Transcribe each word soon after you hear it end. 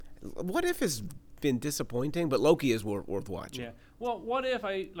What If has been disappointing, but Loki is worth watching. Yeah. Well, what if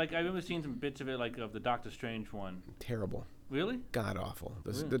I remember seeing some bits of it, like of the Doctor Strange one. Terrible. Really? God awful.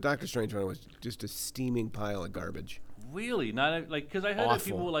 Really? The Doctor Strange one was just a steaming pile of garbage. Really? Not like because I heard that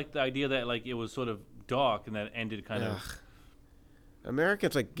people like the idea that like it was sort of dark and that it ended kind of.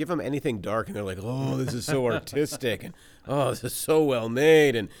 Americans give them anything dark and they're like, oh, this is so artistic and oh, this is so well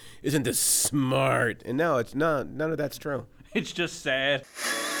made and isn't this smart? And no, it's not. None of that's true. It's just sad.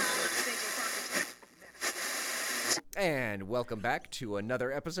 And welcome back to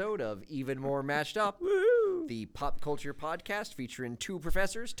another episode of Even More Mashed Up, the pop culture podcast featuring two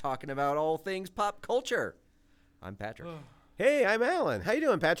professors talking about all things pop culture. I'm Patrick. Hey, I'm Alan. How you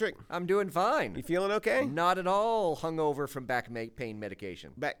doing, Patrick? I'm doing fine. You feeling okay? Not at all hungover from back pain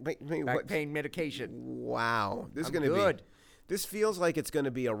medication. Back Pain medication. Wow. This is I'm going to good. be. This feels like it's going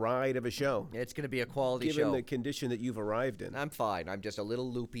to be a ride of a show. It's going to be a quality Given show. the condition that you've arrived in. I'm fine. I'm just a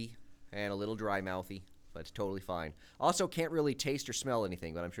little loopy and a little dry mouthy, but it's totally fine. Also, can't really taste or smell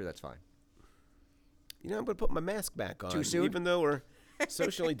anything, but I'm sure that's fine. You know, I'm going to put my mask back on. Too soon? Even though we're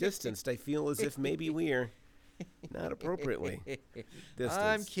socially distanced, I feel as if maybe we're not appropriately distanced.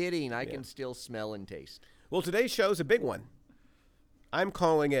 I'm kidding. I can still smell and taste. Well, today's show's a big one. I'm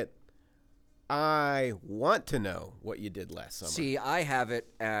calling it I Want to Know What You Did Last Summer. See, I have it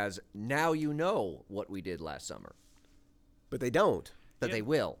as now you know what we did last summer, But they don't. but Yeah. they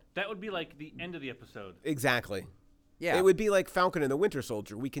will. That would be like the end of the episode. Exactly. Yeah. It would be like Falcon and the Winter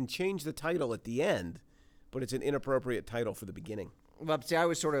Soldier. We can change the title at the end, but it's an inappropriate title for the beginning. Well, see, I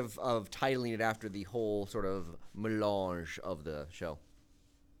was sort of titling it after the whole sort of melange of the show.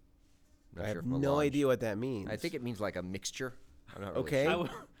 Not I sure have if no melange- idea what that means. I think it means like a mixture. I'm not really Okay. sure.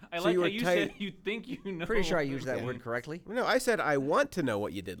 I So like you how were you tight- said you think you know. Pretty sure I used that Okay. word correctly. No, I said I want to know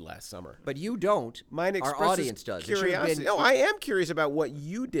what you did last summer. But you don't. Mine Our expresses audience does. It should have curiosity. been- No, I am curious about what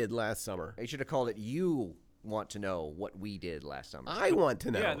you did last summer. I should have called it "You Want to Know What We Did Last Summer." I want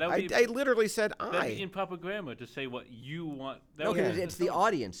to know. Yeah, that would be- I literally said That'd be I. improper grammar to say what you want. That No, would- because it's the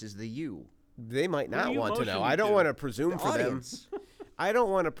audience is the you. They might What are not you want to know. motioning I don't to? want to presume The for audience. them. I don't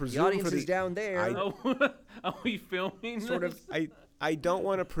want to The presume audience for is down there. Oh, are we filming? Sort of. this? I don't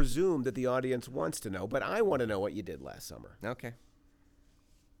want to presume that the audience wants to know, but I want to know what you did last summer. Okay.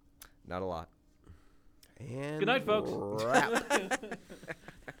 Not a lot. And Good night, folks. wrap.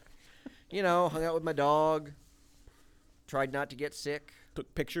 You know, hung out with my dog. Tried not to get sick.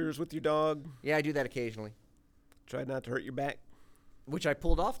 Took pictures with your dog. Yeah, I do that occasionally, Tried not to hurt your back. which I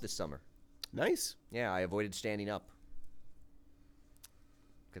pulled off this summer. Nice. Yeah, I avoided standing up.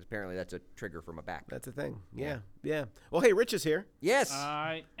 Because apparently that's a trigger for my back. That's a thing. Yeah. Well, hey, Rich is here. Yes.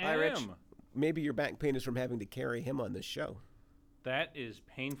 I Hi, Rich. am. Maybe your back pain is from having to carry him on this show. That is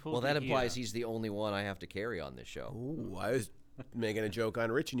painful. Well, to that implies hear. he's the only one I have to carry on this show. Ooh, I was making a joke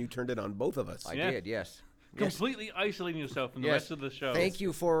on Rich, and you turned it on both of us. I Yeah. did, yes. Yes. completely isolating yourself from the Yes. rest of the show. Thank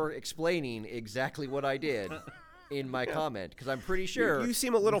you for explaining exactly what I did in my comment, because I'm pretty sure You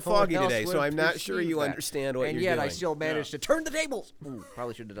seem a little no one foggy else today, so would I'm not sure perceive you that. understand what and you're yet doing. I still managed to turn the tables. Ooh,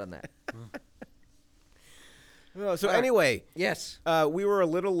 probably should have done that. Oh, so All right. anyway, Yes. we were a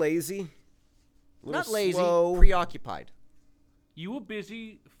little lazy. A little Not lazy, slow, preoccupied. You were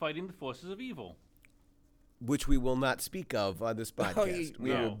busy fighting the forces of evil. which we will not speak of on this podcast. We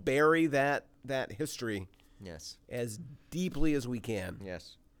no. will bury that history Yes. as deeply as we can.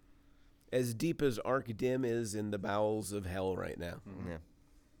 Yes. As deep as Ark Dim is in the bowels of hell right now. Yeah.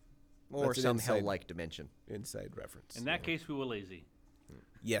 Or That's an some inside- hell-like dimension. Inside reference. In that case, we were lazy.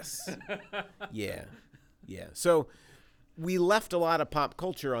 Yes. Yeah. So we left a lot of pop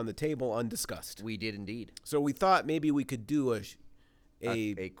culture on the table undiscussed. We did indeed. So we thought maybe we could do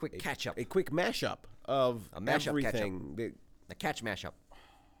A quick catch-up. a quick mashup of A mashup everything. A catch mashup.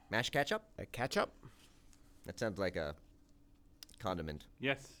 Mash catch-up? A catch up? That sounds like a condiment.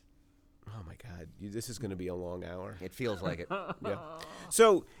 Yes. Oh my God, this is going to be a long hour. It feels like it. Yeah.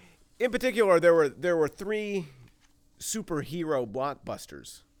 So, in particular, there were three superhero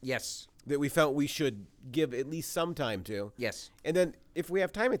blockbusters Yes. that we felt we should give at least some time to. Yes. And then, if we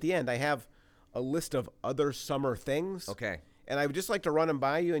have time at the end, I have a list of other summer things. Okay. And I would just like to run them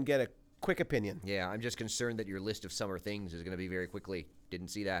by you and get a quick opinion. Yeah, I'm just concerned that your list of summer things is going to be very quickly. Didn't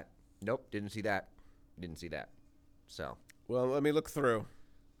see that. Nope. Didn't see that. Didn't see that. So. Well, let me look through.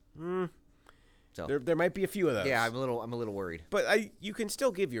 So. There might be a few of those. Yeah, I'm a little worried. But you can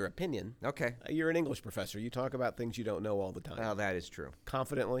still give your opinion. Okay. You're an English professor. You talk about things you don't know all the time. Well, that is true.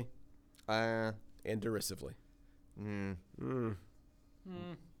 Confidently Uh. and derisively.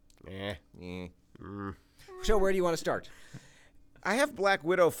 Eh. So where do you want to start? I have Black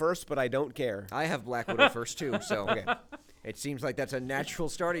Widow first, but I don't care. I have Black Widow first too. So. Okay. It seems like that's a natural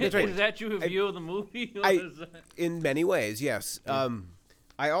starting Is point. that your view of the movie? Or I, is that- in many ways, yes.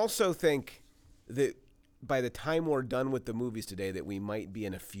 I also think that by the time we're done with the movies today, that we might be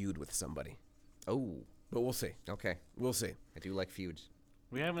in a feud with somebody. Oh, But we'll see. okay. We'll see. I do like feuds.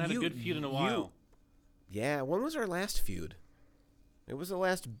 We haven't had You- a good feud in a you- while. Yeah, when was our last feud? It was the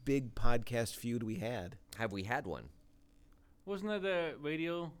last big podcast feud we had. Have we had one? Wasn't that the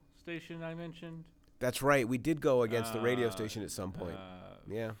radio station I mentioned? That's right. We did go against the radio station at some point.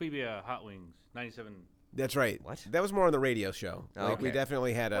 Yeah. Phoebe Hot Wings, 97. That's right. What? That was more on the radio show. Oh, Like we okay.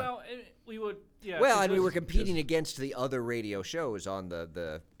 definitely had a. Well, we would, yeah. Well, 'cause and it we were was- competing against the other radio shows on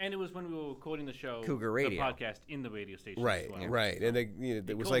the And it was when we were recording the show, Cougar Radio. the podcast in the radio station. right, as well. right, and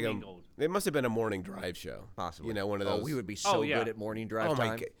it was like commingled. it must have been a morning drive show. possibly. You know, one of those. Oh, we would be so yeah. good at morning drive Oh my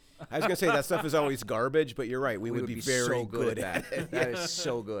time. god! I was gonna say that stuff is always garbage, but you're right. We would be very so good at at that. That is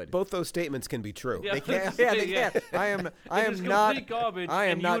so good. Both those statements can be true. Yeah. They can't. Yeah, they Yeah. can't. I am is not. complete garbage, I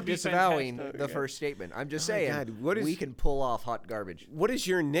am and you not would be disavowing fantastic. the first statement. I'm just Oh my saying God, what is- we can pull off hot garbage. What is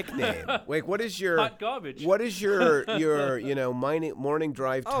your nickname? Like, what is your Hot garbage. What is your morning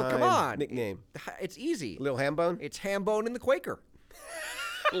drive Oh, time come on. nickname? It's easy. Lil Hambone? It's Hambone and the Quaker.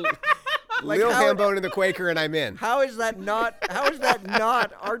 Lil how- Hambone and the Quaker, and I'm in. How is that not? How is that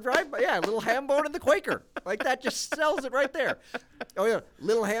not our drive? Yeah, little Hambone and the Quaker. Like that just sells it right there. Oh yeah,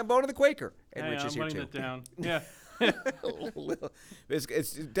 little Hambone and the Quaker. And Hey, Rich I'm is here running too. that down. Yeah. Lil.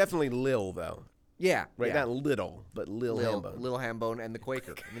 It's definitely Lil though, Yeah, right? yeah. Not little, but Lil Hambone. Little Hambone and the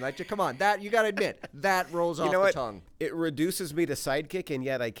Quaker. I mean, like, come on, that you got to admit that rolls off You know the what? tongue. It reduces me to sidekick, and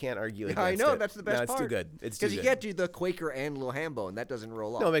yet I can't argue against I know it. that's the best no, it's part. too good. It's too because good. you get to the Quaker and Little Hambone. That doesn't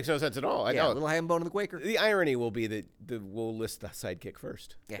roll off. No, it makes no sense at all. I yeah, know. Little Hambone and the Quaker. The irony will be that we'll list the sidekick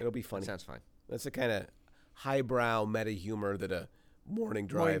first. Yeah, It'll be funny. That sounds fine. That's the kind of highbrow meta humor that a morning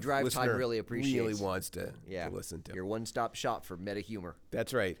drive Drive listener time really appreciates. wants to Yeah, listen to. Your one-stop shop for meta humor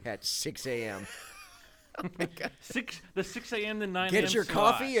That's right. at 6 a.m. The 6 a.m. to 9 a.m. Get your slot.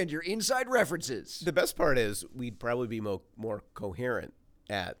 coffee and your inside references. The best part is we'd probably be more coherent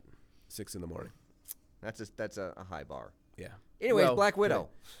at 6 in the morning. That's a high bar. Yeah. Anyways, Well, Black Widow.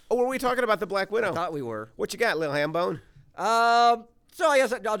 Oh, were we talking about the Black Widow? I thought we were. What you got, Lil Hambone? So I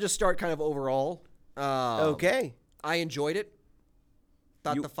guess I'll just start kind of overall. Okay. I enjoyed it.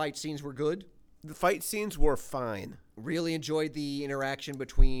 Thought You- the fight scenes were good. The fight scenes were fine. Really enjoyed the interaction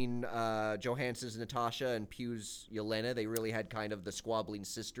between Johansson's Natasha and Pugh's Yelena. They really had kind of the squabbling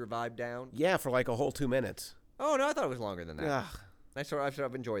sister vibe down. Yeah, for like a whole 2 minutes. Oh no, I thought it was longer than that. Ugh. I sort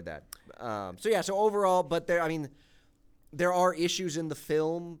of enjoyed that. So overall, but there are issues in the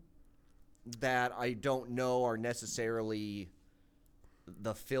film that I don't know are necessarily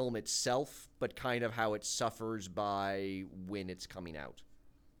the film itself, but kind of how it suffers by when it's coming out.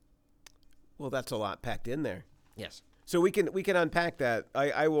 Well, that's a lot packed in there. Yes. So we can unpack that.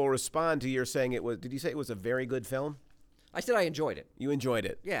 I will respond to your saying it was. Did you say it was a very good film? I said I enjoyed it. You enjoyed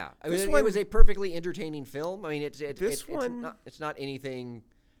it. Yeah, I This mean, one- it was a perfectly entertaining film. I mean, This one- it's not anything.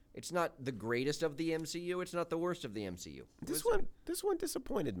 It's not the greatest of the MCU. It's not the worst of the MCU. This one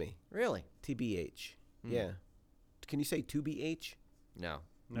disappointed me. Really? TBH. Yeah. Can you say 2BH? No.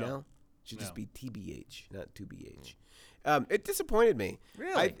 No. Should just No. be TBH, not 2BH. It disappointed me.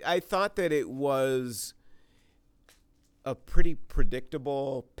 Really? I thought that it was a pretty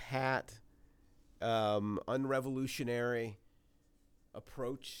predictable, pat, unrevolutionary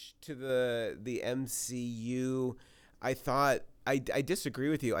approach to the MCU. I thought I disagree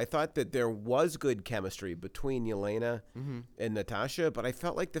with you. I thought that there was good chemistry between Yelena and Natasha, but I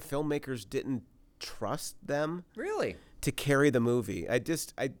felt like the filmmakers didn't trust them Really? to carry the movie.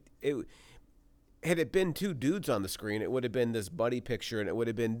 Had it been two dudes on the screen, it would have been this buddy picture, and it would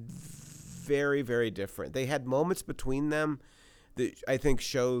have been very, very different. They had moments between them that I think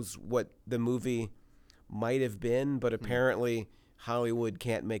shows what the movie might have been, but apparently Hollywood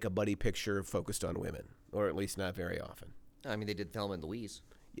can't make a buddy picture focused on women, or at least not very often. I mean, they did Thelma and Louise.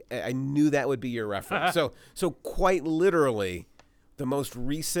 I knew that would be your reference. So quite literally, the most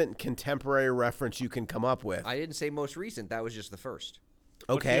recent contemporary reference you can come up with. I didn't say most recent. That was just the first.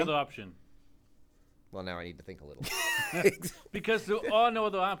 What's Okay. the other option? Well, now I need to think a little. Because there are no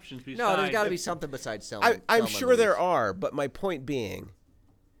other options besides. No, there's got to be something besides Thelma. I'm Thelma and sure there Louise. are, but my point being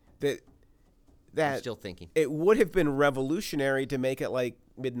I'm that still thinking. it would have been revolutionary to make it like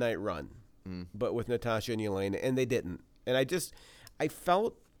Midnight Run, but with Natasha and Yelena, and they didn't. And I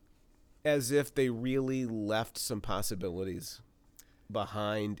felt as if they really left some possibilities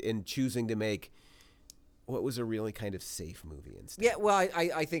behind in choosing to make what was a really kind of safe movie instead. Yeah, well,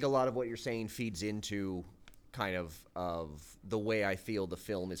 I think a lot of what you're saying feeds into kind of the way I feel the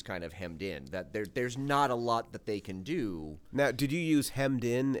film is kind of hemmed in. That there's not a lot that they can do. Now, did you use hemmed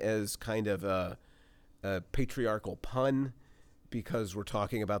in as kind of a patriarchal pun because we're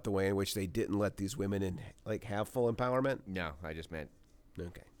talking about the way in which they didn't let these women in, like, have full empowerment? No, I just meant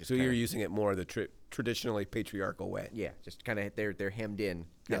Okay, so you're using it more the traditionally patriarchal way. yeah, just kind of they're hemmed in,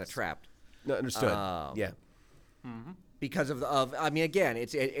 kind of Yes. trapped. No, understood. Yeah. Because of I mean, again,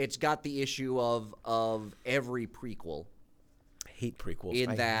 it's got the issue of every prequel Hate prequels. in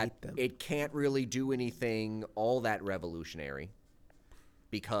I that hate them. it can't really do anything all that revolutionary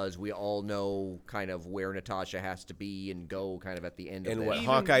because we all know kind of where Natasha has to be and go kind of at the end and of what this.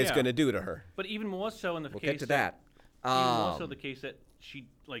 Even- Hawkeye's yeah. going to do to her. But even more so in the We'll case get to that. Even more so the case that she,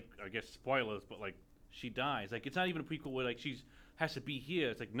 like, I guess spoilers, but like she dies. Like, it's not even a prequel where like she's has to be here.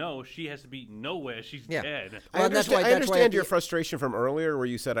 It's like, no, she has to be nowhere. She's Yeah. dead. Well, I and that's understand, why- I that's why understand at your the- frustration from earlier where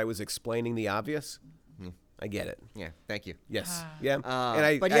you said I was explaining the obvious. I get it. Yeah, thank you. Yes. Yeah.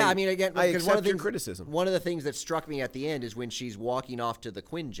 But yeah, I mean, again, I because one of accept the your things, criticism. one of the things that struck me at the end is when she's walking off to the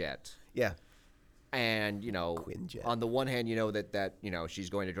Quinjet. Yeah. And, you know, Quinjet. on the one hand, you know, that you know, she's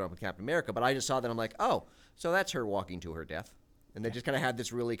going to join up with Captain America. But I just saw that. I'm like, oh, so that's her walking to her death. And they just kind of had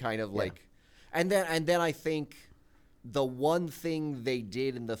this really kind of like. And then I think the one thing they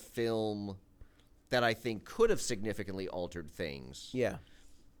did in the film that I think could have significantly altered things Yeah.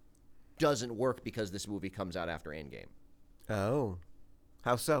 doesn't work because this movie comes out after Endgame. Oh.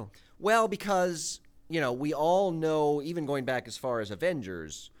 How so? Well, because, you know, we all know, even going back as far as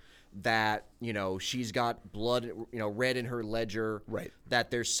Avengers, that, you know, she's got blood, you know, red in her ledger. Right. That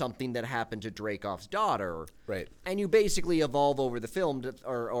there's something that happened to Dreykov's daughter. Right. And you basically evolve over the film,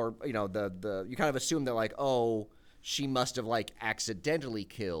 or you know, you kind of assume that, like, oh, she must have, like, accidentally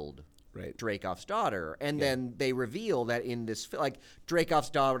killed Right. Dreykov's daughter. And then they reveal that in this, like, Dreykov's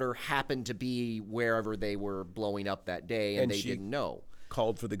daughter happened to be wherever they were blowing up that day, and they she- didn't know.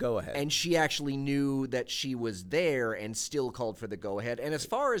 Called for the go-ahead. And she actually knew that she was there and still called for the go-ahead. And as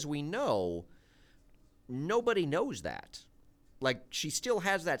far as we know, nobody knows that. Like, she still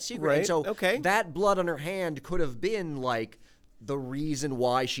has that secret. Right, And so okay. that blood on her hand could have been, like, the reason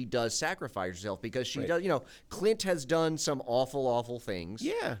why she does sacrifice herself. Because she does, you know, Clint has done some awful, awful things.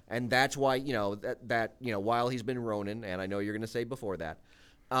 Yeah. And that's why, you know, that you know, while he's been Ronin, and I know you're going to say before that,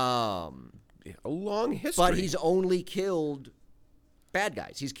 A long history. but he's only killed bad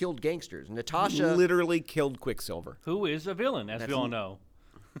guys. He's killed gangsters. Natasha... literally killed Quicksilver. Who is a villain, as we all know.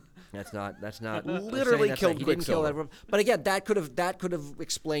 That's not Literally saying killed he didn't kill Quicksilver. everyone. But again, that could have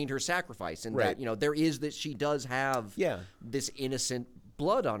explained her sacrifice, and Right. that, you know, there is that she does have Yeah. this innocent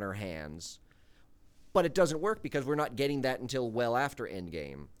blood on her hands, but it doesn't work because we're not getting that until well after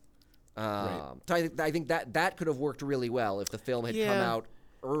Endgame. So I think that could have worked really well if the film had come Yeah. out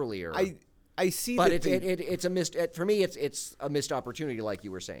earlier. I see but that it's a missed for me. It's a missed opportunity, like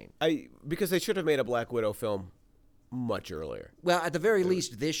you were saying. because they should have made a Black Widow film much earlier. Well, at the very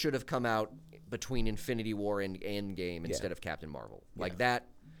least, this should have come out between Infinity War and Endgame instead of Captain Marvel. Like that,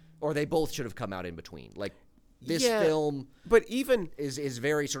 or they both should have come out in between. Like this Yeah, film But even is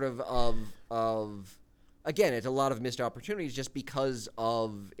very sort of again, it's a lot of missed opportunities just because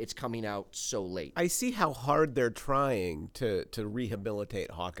of it's coming out so late. I see how hard they're trying to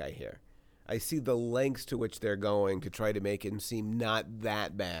rehabilitate Hawkeye here. I see the lengths to which they're going to try to make him seem not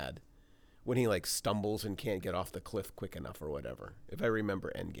that bad when he, like, stumbles and can't get off the cliff quick enough or whatever, if I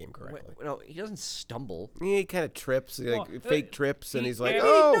remember Endgame correctly. No, he doesn't stumble. He kind of trips, like Well, fake trips, and he- he's like, yeah,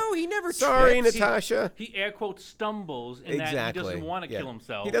 "Oh, no, he never sorry, trips. Natasha." He air quotes stumbles in that he Exactly. doesn't want to Yeah. kill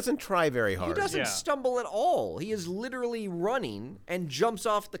himself. He doesn't try very He hard. doesn't Yeah. stumble at all. He is literally running and jumps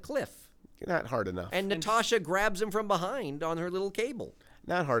off the cliff. Not hard enough. And Natasha grabs him from behind on her little cable.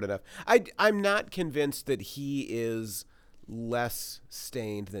 Not hard enough. I'm not convinced that he is less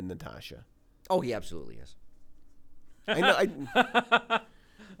stained than Natasha. Oh, he absolutely is. I know.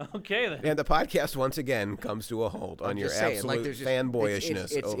 Okay, then. And the podcast once again comes to a halt on your Just saying, absolute there's just-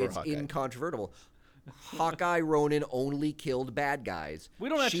 fanboyishness over it's Hawkeye. incontrovertible. Hawkeye Ronin only killed bad guys. We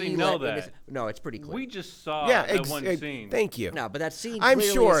don't actually She know let- that. No, it's pretty clear. We just saw Yeah, that one scene. thank you. No, but that scene. I'm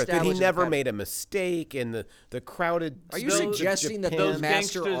clearly sure that he establishes the never fact- made a mistake in the crowded. Are you streets of suggesting that the Japan.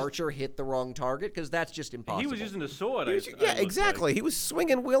 Master gangsters- Archer hit the wrong target? Because that's just impossible. He was using the sword. He was- I yeah, looked exactly. He was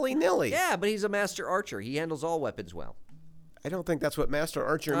swinging willy nilly. Yeah, but he's a Master Archer. He handles all weapons well. I don't think that's what Master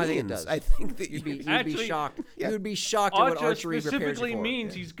Archer I means. think it does. I think that You'd be Actually, shocked. yeah. You would be shocked Like. at what Archer archery prepares you specifically for.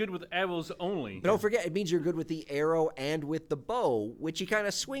 means he's good with arrows only. But don't forget, it means you're good with the arrow and with the bow, which he kind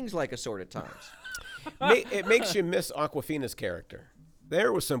of swings like a sword at times. it makes you miss Aquafina's character.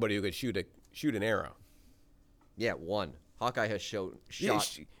 There was somebody who could shoot an arrow. Yeah, one. Hawkeye has Yeah,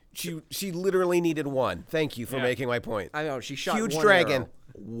 shot She literally needed one. Thank you for Yeah. making my point. I know she shot Huge one dragon, arrow.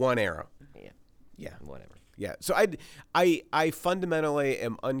 one arrow. Yeah, Yeah. whatever. Yeah. So I fundamentally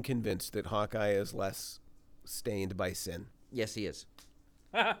am unconvinced that Hawkeye is less stained by sin. Yes, he is.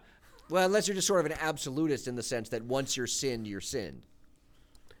 Well, unless you're just sort of an absolutist in the sense that once you're sinned, you're sinned.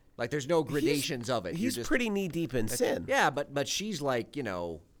 Like there's no gradations of it. You're He's just, pretty knee deep in sin. Yeah, but she's like,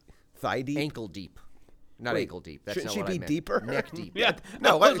 Thigh deep. ankle deep. Not Wait, ankle deep. That's shouldn't not she what I be meant. deeper? Neck deep. Yeah.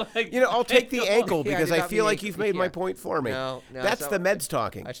 No, I was like, I'll take the ankle Yeah, because I I did not feel mean like you've made my yeah. point for me. No, that's that's the not- meds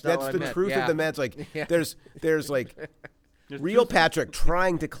talking. that's not That's what I the meant. truth Yeah. of the meds. Like Yeah. there's like There's real two- Patrick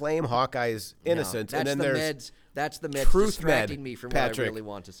trying to claim Hawkeye's No, innocence, that's and then the there's meds. That's the meds truth distracting med, me from Patrick. what I really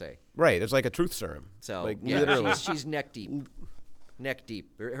want to say. right. There's like a truth serum. So like yeah, literally, she's neck deep. Neck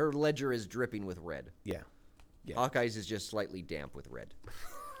deep. Her ledger is dripping with red. yeah, yeah, Hawkeye's is just slightly damp with red.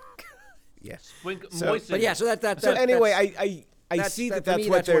 yeah. moisten. But yeah, so that's So anyway, that's- I see for that's me,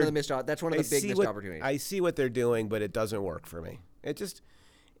 what that's they're. one of the missed. That's one of I the big see missed what- opportunities. I see what they're doing, but it doesn't work for me.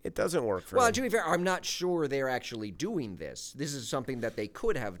 It doesn't work for Well, me. to be fair, I'm not sure they're actually doing this. This is something that they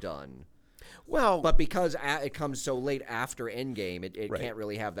could have done, Well, but because it comes so late after Endgame, it Right. can't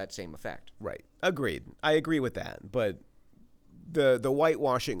really have that same effect. right, agreed. I agree with that, but the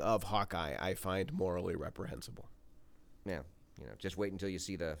whitewashing of Hawkeye I find morally reprehensible. Yeah, just wait until you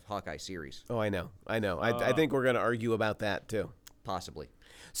see the Hawkeye series, Oh, I know. I think we're going to argue about that too. possibly.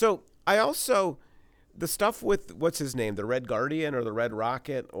 So I also the stuff with what's his name, the Red Guardian or the Red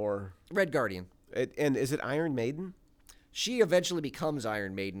Rocket, or Red Guardian. and is it Iron Maiden? She eventually becomes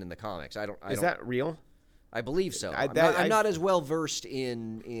Iron Maiden in the comics. I Is that real? I believe so. I- I'm, that- not, I'm I- not as well versed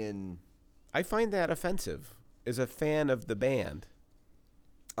in. I find that offensive. As a fan of the band,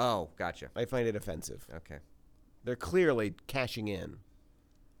 Oh, gotcha. I find it offensive. Okay. They're clearly cashing in,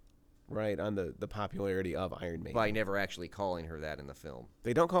 right, on the popularity of Iron Maiden. By never actually calling her that in the film.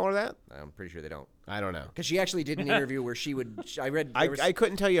 They don't call her that? I'm pretty sure they don't. I don't know. Because she actually did an interview where she would. I read. There was, I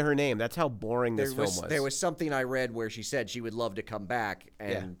couldn't tell you her name. That's how boring this film was. There was something I read where she said she would love to come back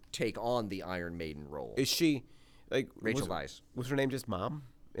and Yeah. take on the Iron Maiden role. Is she like Rachel was, Weisz. was her name just Mom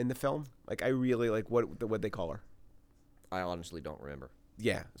in the film? Like I really like what they call her. I honestly don't remember.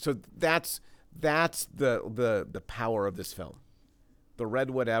 Yeah. So that's the power of this film. The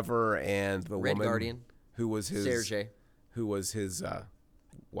Red whatever and the Red woman Guardian. who was his Sergei. who was his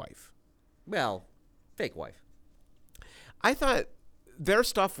wife. Well, fake wife. I thought their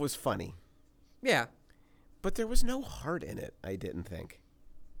stuff was funny, Yeah. but there was no heart in it, I didn't think.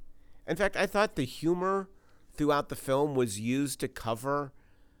 In fact, I thought the humor throughout the film was used to cover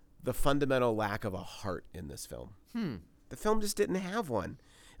the fundamental lack of a heart in this film. The film just didn't have one.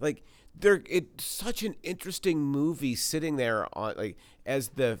 Like it's such an interesting movie sitting there on like as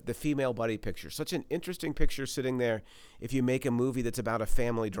the female buddy picture. Such an interesting picture sitting there if you make a movie that's about a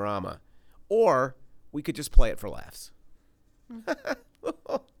family drama. Or we could just play it for laughs.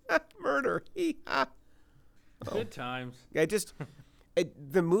 Murder. Hee-ha. Good times.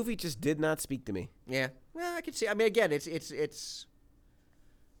 The movie just did not speak to me. Yeah. Well, I can see. I mean, again, it's.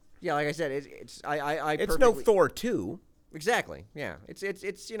 Yeah, like I said, it's. I It's no perfectly- Thor 2. Exactly. Yeah. It's it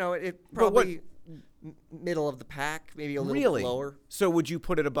But what- probably middle of the pack, maybe a little Really? bit lower. So would you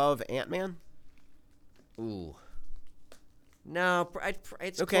put it above Ant-Man? Ooh. No,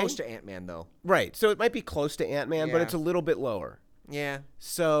 it's Okay. close to Ant-Man though. Right. So it might be close to Ant-Man, but Yeah. it's a little bit lower. Yeah.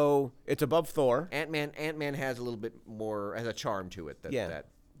 So it's above Thor. Ant-Man has a little bit more, has a charm to it. Yeah.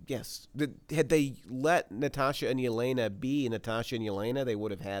 Yes. Had they let Natasha and Yelena be Natasha and Yelena, they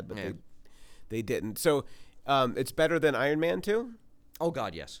would have had, but Yeah. they didn't. So it's better than Iron Man 2? Oh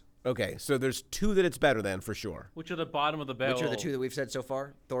God, yes. Okay. So there's two that it's better than for sure. Which are the bottom of the barrel? Which are the two that we've said so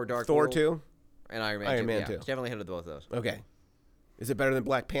far? Thor: Dark Thor World 2? and Iron Man. Iron 2. Man Yeah, 2. It's definitely ahead of both of those. Okay. Is it better than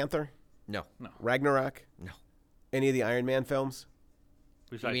Black Panther? No. Ragnarok? No. Any of the Iron Man films?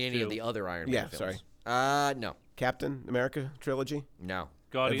 You Besides mean any two. of the other Iron Man Yeah, films? sorry. No. Captain America trilogy? No.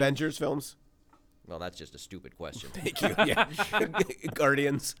 Guardians. Avengers films? Well, that's just a stupid question. Thank you. Yeah.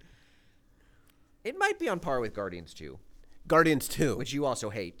 Guardians. It might be on par with Guardians 2, Guardians 2. which you also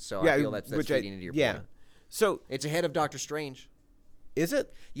hate, so yeah, I feel that's which feeding into your yeah. point. So It's ahead of Doctor Strange. is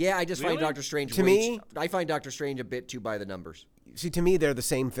it? Yeah, I just find Really? Doctor Strange To me- I find Doctor Strange a bit too by the numbers. See, to me, they're the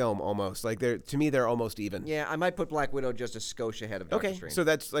same film almost. Like they're almost even. Yeah, I might put Black Widow just a skosh ahead of Doctor Okay. Strange. So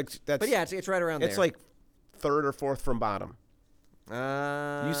that's. but yeah, it's right around it's there. like third or fourth from bottom.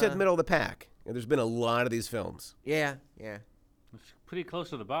 You said middle of the pack. And there's been a lot of these films. Yeah. It's pretty close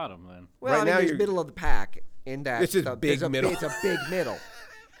to the bottom then. Well, Right I mean, now there's you're- middle of the pack in that. This is there's big middle. It's a big middle.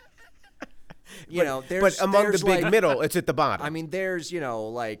 But among the there's big like, middle, it's at the bottom. I mean, there's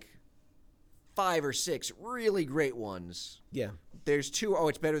like 5 or 6 really great ones. Yeah. There's 2. Oh,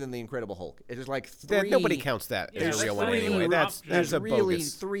 it's better than the Incredible Hulk. There's like 3. That, nobody counts that Yeah, as a that's real one not even anyway. an That's option. that's a really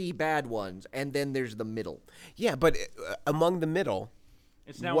bogus. 3 bad ones, and then there's the middle. Yeah, but among the middle,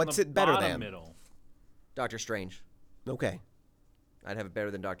 It's now what's in the it better bottom than? middle. Doctor Strange. okay. I'd have it better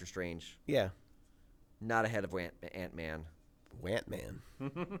than Doctor Strange. Yeah. Not ahead of Ant-Man. Want-Man.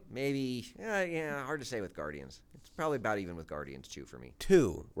 Maybe, yeah, hard to say with Guardians. It's probably about even with Guardians 2 for me.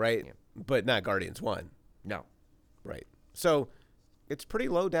 2, right? Yeah. But not Guardians 1. No. Right. So it's pretty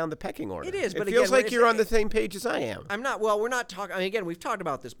low down the pecking order. It is, but it feels again, like you're on the same page as I am. I'm not. Well, we're not talking. I mean, again, we've talked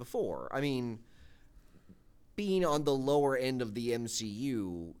about this before. I mean, being on the lower end of the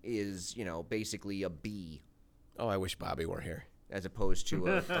MCU is, basically a B Oh, I wish Bobby were here. as opposed to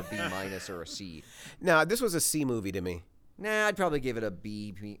a B minus or a C. No, this was a C movie to me. Nah, I'd probably give it a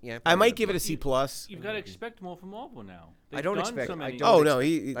B. Yeah, I probably might give a it a B. C plus. You've got to expect more from Marvel now. I They've don't done expect- So I many. don't Oh no,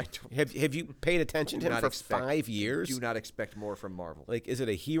 I have you paid attention to Do him not for expect- 5 years? Do not expect more from Marvel. Like, is it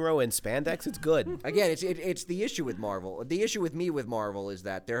a hero in spandex? It's good. Again, it's the issue with Marvel. The issue with me with Marvel is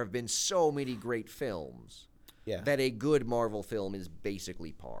that there have been so many great films Yeah. that a good Marvel film is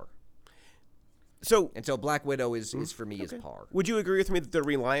basically par. So, And so Black Widow is for me is par. would you agree with me that the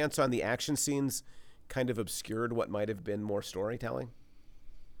reliance on the action scenes kind of obscured what might have been more storytelling?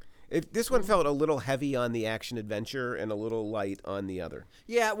 This one felt a little heavy on the action adventure and a little light on the other.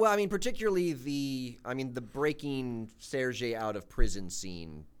 Yeah, well, I mean, particularly the breaking Sergei out of prison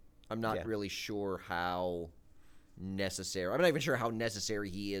scene. I'm not Yeah. really sure how necessary. I'm not even sure how necessary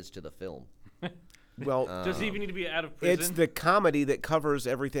he is to the film. Well, Does he even need to be out of prison? it's the comedy that covers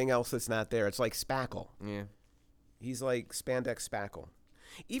everything else that's not there. It's like Spackle. Yeah. He's like spandex Spackle.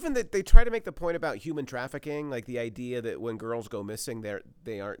 Even that they try to make the point about human trafficking, like the idea that when girls go missing,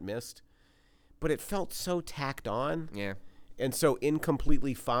 they aren't missed. But it felt so tacked on Yeah. and so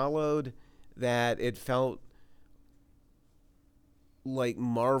incompletely followed that it felt like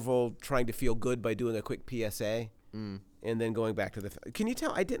Marvel trying to feel good by doing a quick PSA and then going back to the. Can you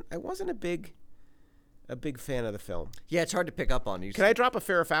tell? I wasn't a big fan of the film. Yeah, it's hard to pick up on. Can I drop a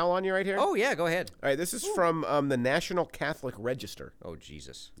fair or foul on you right here? Oh, yeah, go ahead. All right, this is from the National Catholic Register. Oh,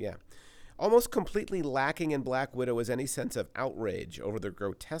 Jesus. Yeah. Almost completely lacking in Black Widow is any sense of outrage over the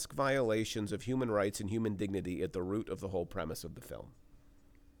grotesque violations of human rights and human dignity at the root of the whole premise of the film.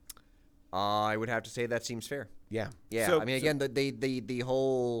 I would have to say that seems fair. Yeah. Yeah, So- I mean, again, the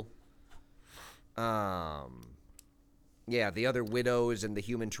whole, the other widows and the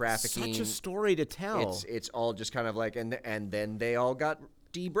human trafficking. such a story to tell. It's all just kind of like, and then they all got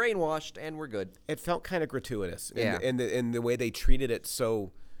de-brainwashed, and we're good. It felt kind of gratuitous. Yeah. In the way they treated it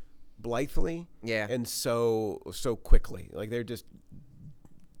so blithely. Yeah. And so quickly. Like they just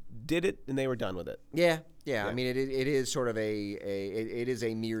did it and they were done with it. Yeah. I mean, it is sort of it is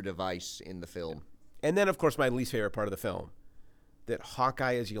a mere device in the film. And then, of course, my least favorite part of the film, that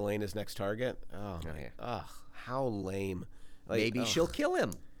Hawkeye is Yelena's next target. Oh, yeah. Ugh, how lame. Like, Maybe ugh. she'll kill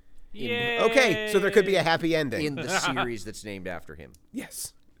him Yay! Okay, so there could be a happy ending. in the series that's named after him.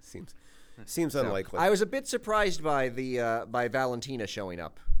 Yes, seems unlikely. I was a bit surprised by by Valentina showing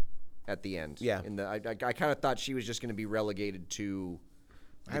up at the end. Yeah. I kind of thought she was just going to be relegated to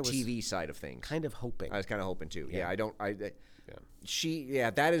the I was TV side of things. kind of hoping. I was kind of hoping too. Yeah.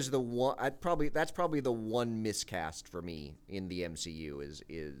 That is the one. That's probably the one miscast for me in the MCU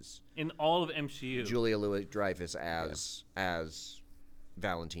is In all of MCU. Julia Louis-Dreyfus as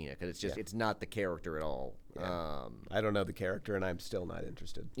Valentina, because it's just it's not the character at all. I don't know the character, and I'm still not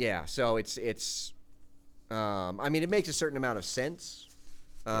interested. So it's. I mean, it makes a certain amount of sense.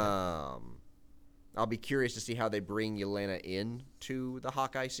 I'll be curious to see how they bring Yelena into the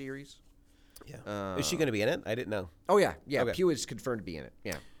Hawkeye series. Yeah. Is she going to be in it? I didn't know. Oh yeah. Okay. Pugh is confirmed to be in it.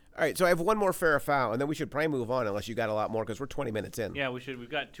 Yeah. All right, so I have one more fair or foul, and then we should probably move on unless you got a lot more because we're 20 minutes in. Yeah, we should. We've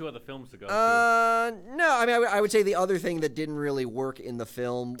got 2 other films to go. No, I mean, I would say the other thing that didn't really work in the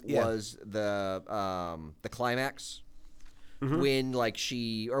film Yeah. was the climax. When not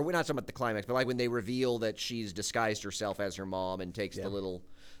so much the climax, but like when they reveal that she's disguised herself as her mom and takes the little,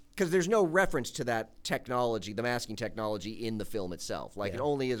 because there's no reference to that technology, the masking technology in the film itself. Like it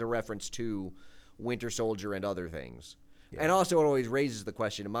only is a reference to Winter Soldier and other things. And also it always raises the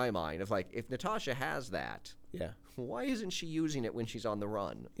question in my mind of like, if Natasha has that, Yeah. why isn't she using it when she's on the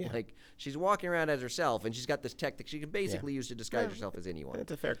run? Yeah. Like, she's walking around as herself, and she's got this tech that she can basically use to disguise herself as anyone.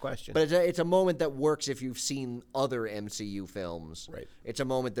 That's a fair question. But it's a moment that works if you've seen other MCU films. Right. It's a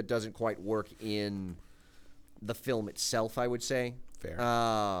moment that doesn't quite work in the film itself, I would say. Fair.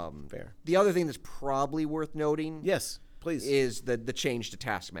 Fair. The other thing that's probably worth noting Yes, please. is the change to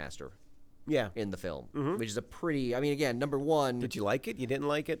Taskmaster. Yeah. in the film, which is a pretty. I mean, again, number one, Did you like it? You didn't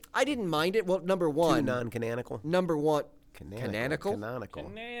like it? I didn't mind it. Well, number Too one, non-canonical? number one, Canonical. Canonical.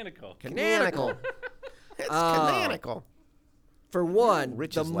 canonical. It's canonical. For one,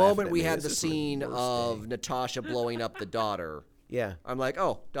 Rich the is laughing moment at we me. had This the is my scene worst of day. Natasha blowing up the daughter, Yeah. I'm like,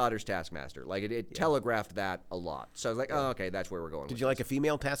 oh, daughter's Taskmaster. Like it telegraphed that a lot. So I was like, oh, okay, that's where we're going. Did with you this. like a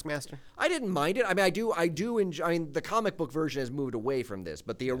female Taskmaster? I didn't mind it. I mean, I do enjoy. I mean, the comic book version has moved away from this,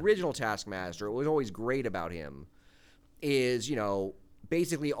 but the original Taskmaster, what was always great about him is,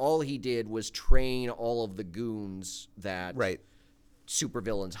 basically all he did was train all of the goons that Right.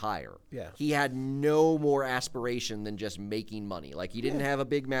 supervillains hire. Yeah. He had no more aspiration than just making money. Like, he didn't have a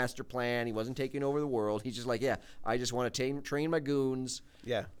big master plan. He wasn't taking over the world. He's just like, yeah, I just want to train my goons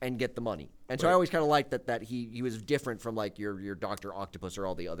Yeah. and get the money. And so I always kind of liked that he was different from, like, your Dr. Octopus or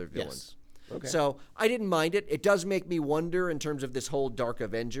all the other villains. Okay. So I didn't mind it. It does make me wonder in terms of this whole Dark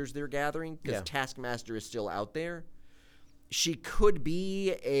Avengers they're gathering, because Yeah. Taskmaster is still out there. She could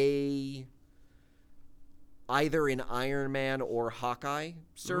be either an Iron Man or Hawkeye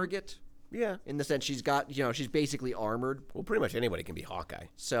surrogate, Yeah. in the sense she's got, she's basically armored. Well, pretty much anybody can be Hawkeye.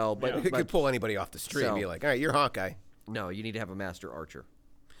 So, but, You could but pull anybody off the street and So- be like, all right, you're Hawkeye. no, you need to have a master archer.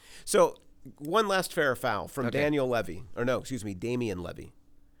 So, one last fair or foul from Okay. Damian Levy,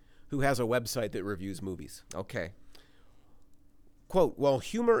 who has a website that reviews movies. Okay. Quote, while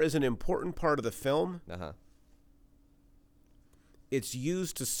humor is an important part of the film, Uh-huh. it's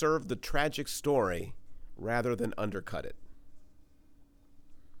used to serve the tragic story rather than undercut it.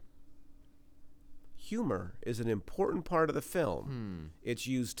 Humor is an important part of the film. It's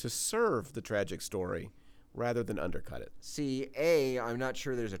used to serve the tragic story rather than undercut it. See, I'm not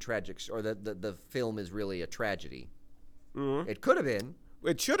sure there's a tragic, or that the film is really a tragedy. It could have been.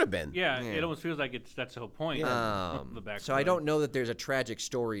 It should have been. Yeah, it almost feels like that's the whole point. of the So I backstory. don't know that there's a tragic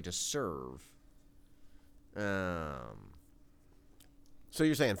story to serve. So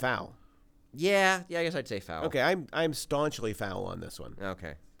you're saying foul. Yeah, I guess I'd say foul. Okay, I'm staunchly foul on this one.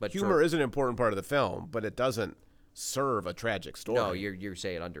 Okay. But Humor is an important part of the film, but it doesn't serve a tragic story. No, you're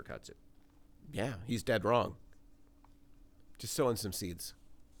saying it undercuts it. Yeah, he's dead wrong. Just sowing some seeds.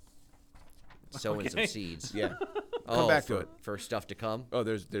 Sowing some Okay. seeds. Yeah. Oh, back to for- it. For stuff to come? Oh,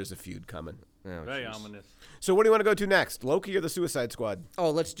 there's a feud coming. Oh, Very jeez. ominous. So what do you want to go to next? Loki or the Suicide Squad? Oh,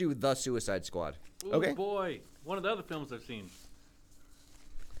 let's do The Suicide Squad. Ooh, Okay. boy. One of the other films I've seen.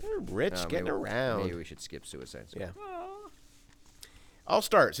 Rich getting maybe, around. Maybe we should skip Suicide Squad. Yeah. I'll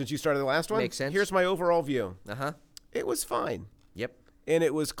start since you started the last one. Makes sense. Here's my overall view. Uh-huh. It was fine. Yep. And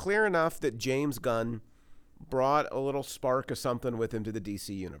it was clear enough that James Gunn brought a little spark of something with him to the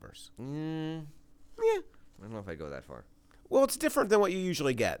DC universe. Yeah. I don't know if I'd go that far. Well, it's different than what you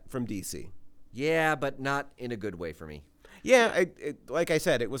usually get from DC. Yeah, but not in a good way for me. Yeah, like I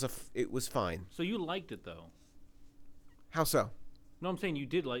said, it was fine. So you liked it though. How so? No, I'm saying you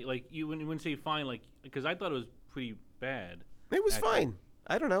did like you wouldn't say fine like because I thought it was pretty bad. It was Actually. fine.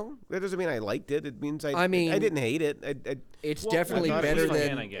 I don't know. That doesn't mean I liked it. It means I mean- I didn't hate it. It's Well, definitely I thought it better was than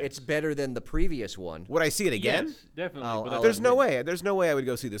fine, I guess. it's better than the previous one. Would I see it again? Yes, definitely. I'll- but I'll that's- There's no way. There's no way I would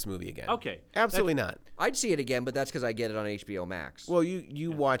go see this movie again. Okay. Absolutely not. I'd see it again, but that's because I get it on HBO Max. Well,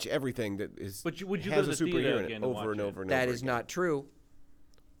 you watch everything that is. But would you has go a to the theater superhero in it again to over watch and it? over and that over is again. not true.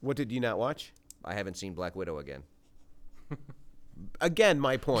 What did you not watch? I haven't seen Black Widow again. Again,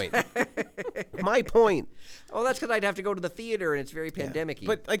 my point. My point. Oh, that's because I'd have to go to the theater, and it's very pandemic-y.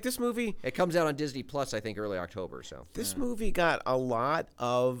 But like this movie, it comes out on Disney Plus, I think, early October. So this movie got a lot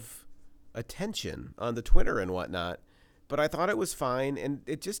of attention on the Twitter and whatnot. But I thought it was fine, and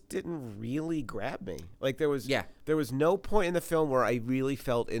it just didn't really grab me. Like there was no point in the film where I really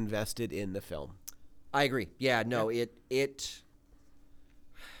felt invested in the film. I agree. Yeah, no, it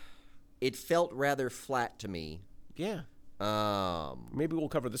felt rather flat to me. Yeah. Um, Maybe we'll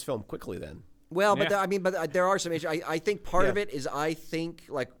cover this film quickly then. Well, but Yeah. but there are some issues. I think part of Yeah. it is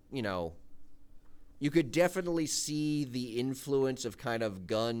you could definitely see the influence of kind of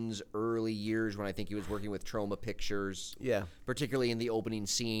Gunn's early years when I think he was working with Troma Pictures. Yeah. Particularly in the opening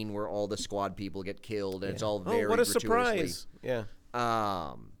scene where all the squad people get killed and it's all very Oh, what a gratuitously. surprise. Yeah.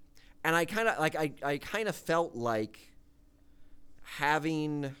 And I kind of I kind of felt like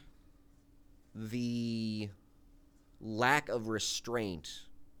having the lack of restraint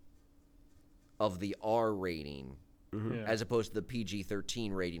of the R rating Yeah. as opposed to the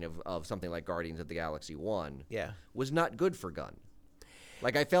PG-13 rating of something like Guardians of the Galaxy 1 Yeah. was not good for Gunn.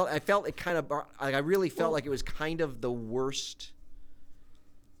 Like I felt it kind of like I really felt like it was kind of the worst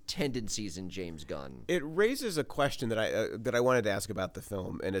tendencies in James Gunn. It raises a question that I wanted to ask about the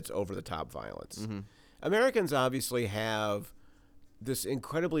film, and it's over the top violence. Americans obviously have this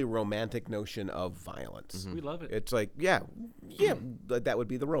incredibly romantic notion of violence. We love it. It's like, that would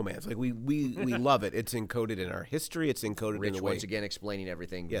be the romance. Like we love it. It's encoded in our history. It's encoded in Rich the way once again explaining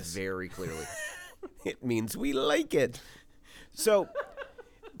everything very clearly. it means we like it. So,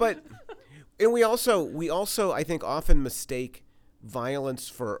 and we also I think often mistake violence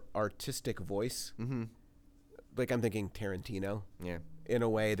for artistic voice. Mm-hmm. Like I'm thinking Tarantino. Yeah. In a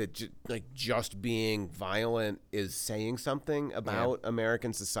way that just being violent is saying something about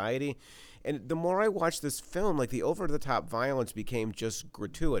American society. And the more I watched this film, like the over-the-top violence became just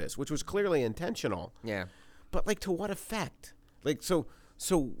gratuitous, which was clearly intentional. Yeah. But like to what effect? Like so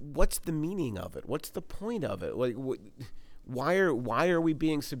what's the meaning of it? What's the point of it? Like why are we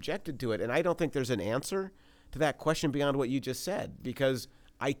being subjected to it? And I don't think there's an answer to that question beyond what you just said, because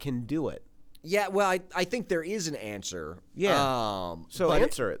I can do it. Yeah, well, I think there is an answer. Yeah. So but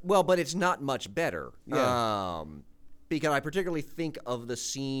answer it. Well, but it's not much better. Yeah. Because I particularly think of the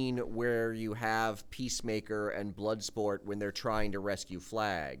scene where you have Peacemaker and Bloodsport when they're trying to rescue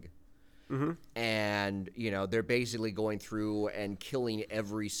Flag. Mm-hmm. And, they're basically going through and killing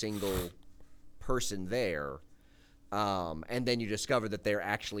every single person there. And then you discover that they're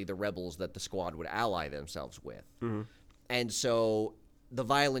actually the rebels that the squad would ally themselves with. Mm-hmm. And so the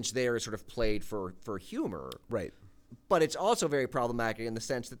violence there is sort of played for humor. Right. But it's also very problematic in the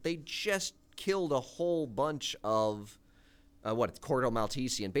sense that they just killed a whole bunch of, it's Corto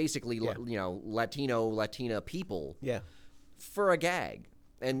Maltese, and basically, Latina people for a gag.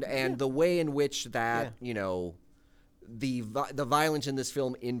 And the way in which that, the violence in this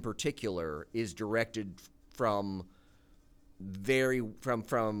film in particular is directed from largely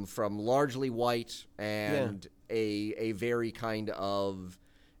white and a very kind of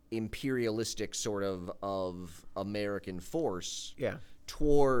imperialistic sort of American force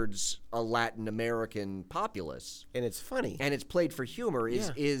towards a Latin American populace. And it's funny. And it's played for humor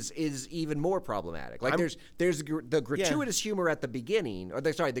is even more problematic. Like there's the gratuitous humor at the beginning,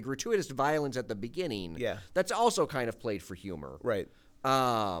 the gratuitous violence at the beginning. Yeah. That's also kind of played for humor. Right.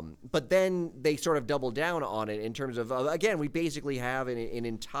 But then they sort of double down on it in terms of again, we basically have an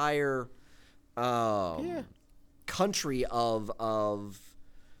entire country of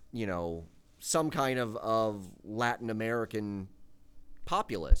some kind of Latin American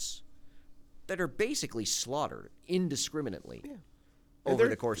populace that are basically slaughtered indiscriminately over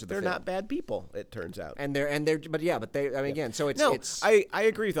the course of the film. They're not bad people, it turns out. And they're again, so it's I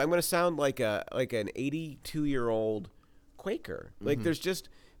agree with you. I'm going to sound like an 82-year-old Quaker. Like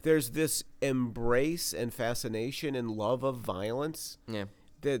there's this embrace and fascination and love of violence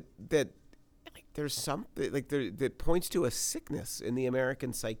that there's something that points to a sickness in the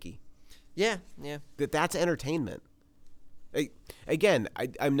American psyche. Yeah. That's entertainment.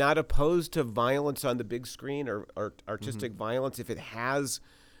 I'm not opposed to violence on the big screen or artistic violence if it has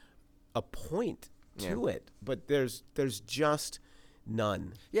a point to it, but there's just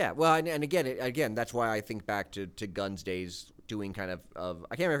none. Yeah, well, and again, that's why I think back to Gunn's days doing kind of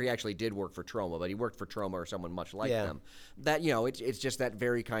I can't remember if he actually did work for Troma, but he worked for Troma or someone much like them. That it's just that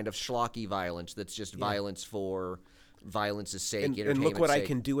very kind of schlocky violence that's just violence for violence' sake, and look what I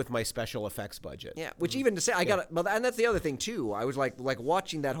can do with my special effects budget. Yeah, which even to say and that's the other thing too. I was like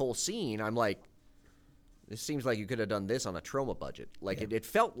watching that whole scene. I'm like, this seems like you could have done this on a Troma budget. Like it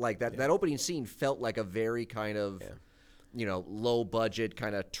felt like that. That opening scene felt like a very kind of low budget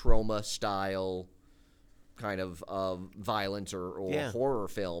kind of Troma style kind of violence or horror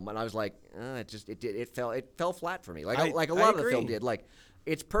film, and I was like, it fell flat for me. Like a lot of the film did. Like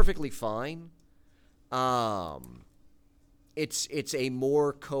it's perfectly fine. It's a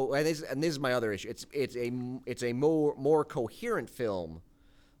more and this is my other issue. It's a more coherent film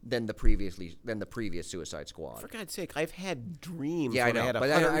than the previous Suicide Squad. For God's sake, I've had dreams I when know, I had a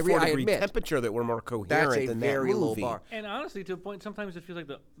but 104-degree temperature that were more coherent that's a than very that movie. low bar. And honestly, to a point, sometimes it feels like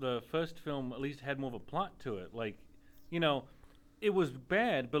the first film at least had more of a plot to it. Like, it was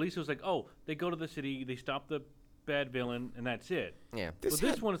bad, but at least it was like, oh, they go to the city, they stop the bad villain, and that's it. Yeah. This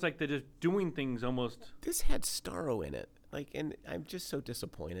one is like they're just doing things almost. This had Starro in it. And I'm just so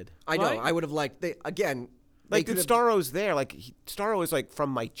disappointed. I know. I would have liked Starro's there. Starro is from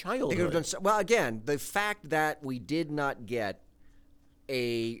my childhood. They could have done again, the fact that we did not get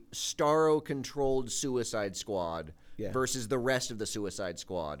a Starro-controlled Suicide Squad versus the rest of the Suicide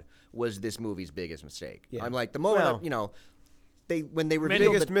Squad was this movie's biggest mistake. Yeah. I'm like, the moment when they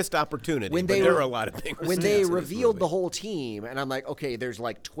revealed biggest missed opportunity. There were a lot of things. When they revealed the whole team, and I'm like, okay, there's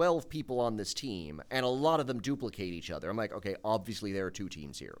 12 people on this team, and a lot of them duplicate each other. I'm like, okay, obviously there are two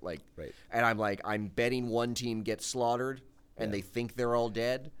teams here. And I'm like, I'm betting one team gets slaughtered, and they think they're all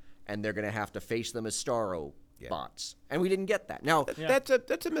dead, and they're gonna have to face them as Starro bots, and we didn't get that. Now, That's a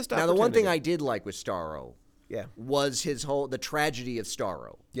missed opportunity. now the one thing I did like with Starro Yeah. was the tragedy of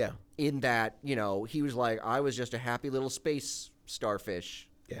Starro. Yeah. In that, he was like, I was just a happy little space starfish,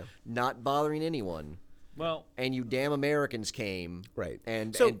 Yeah. not bothering anyone. Well, And you damn Americans came, Right.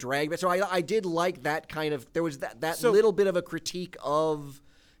 and So- dragged. So I did like that kind of. There was that So- little bit of a critique of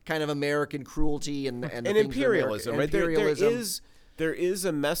kind of American cruelty and the And things that imperialism, right? Imperialism, There is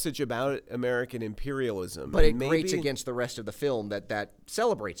a message about American imperialism, but it and grates maybe- against the rest of the film that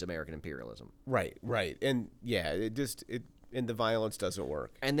celebrates American imperialism. Right, and and the violence doesn't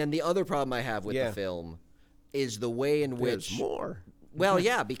work. And then the other problem I have with Yeah. the film is the way in There's which. more. Well,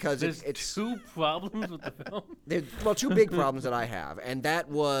 yeah, because there's it's two problems with the film. two big problems that I have, and that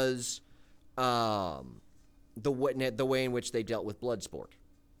was the way in which they dealt with Bloodsport.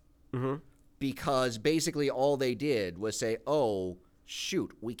 Mm-hmm. Because basically all they did was say, "Oh,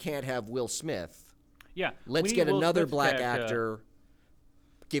 shoot, we can't have Will Smith. Yeah. Let's we need get Will another Smith black back, actor,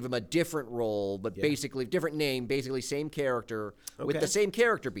 give him a different role, but basically different name, basically same character with Okay. the same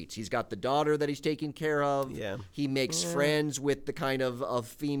character beats. He's got the daughter that he's taking care of. Yeah. He makes friends with the kind of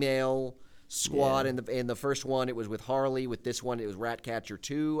female squad. In the first one, it was with Harley. With this one, it was Ratcatcher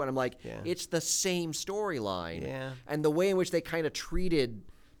 2. And I'm like, Yeah. it's the same storyline. Yeah. And the way in which they kind of treated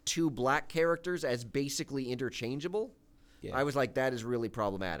two black characters as basically interchangeable. Yeah. I was like, that is really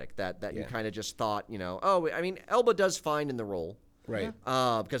problematic. That you Yeah. kind of just thought, oh, I mean, Elba does fine in the role, Right,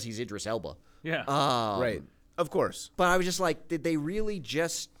 because he's Idris Elba. Yeah. right. Of course. But I was just like, did they really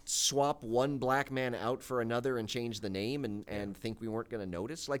just swap one black man out for another and change the name and think we weren't going to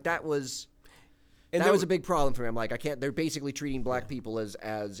notice? Like that was. And that there was w- a big problem for me. I'm like, I can't. They're basically treating black people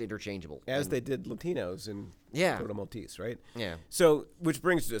as interchangeable. As they did Latinos in Yeah. Coda Maltese, right? Yeah. So, which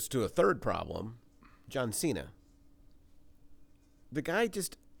brings us to a third problem, John Cena. The guy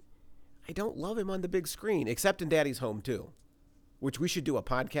I don't love him on the big screen, except in Daddy's Home too, which we should do a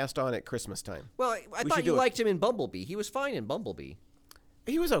podcast on at Christmas time. Well, I We thought should you do it. liked him in Bumblebee. He was fine in Bumblebee.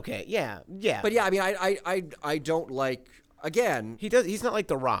 He was okay, yeah. But yeah, I mean, I don't like. Again, He's not like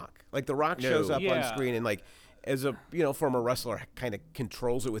The Rock. Like The Rock shows No. up on Yeah. screen and like as a former wrestler kind of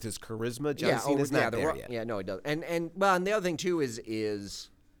controls it with his charisma. John yeah, Cena's not there Rock- yet. Yeah, no, it does. And the other thing too is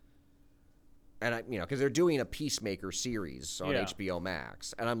and I because they're doing a Peacemaker series on Yeah. HBO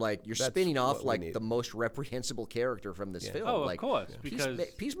Max, and I'm like, you're That's spinning off what we like need. the most reprehensible character from this film. Oh, of like, course, because-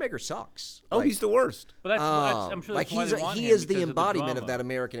 Peacemaker sucks. Oh, Like, he's the worst. But that's I'm sure like that's why he's they want he him, is the because embodiment of drama. that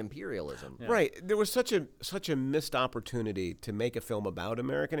American imperialism. Yeah. Right. There was such a missed opportunity to make a film about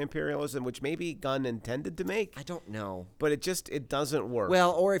American imperialism, which maybe Gunn intended to make, I don't know. but it doesn't work.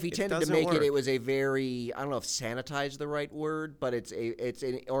 Well, or if he It tended to doesn't make work. it was a very I don't know if sanitized the right word, but it's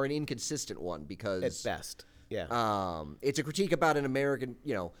an inconsistent one because at best. Yeah. it's a critique about an American,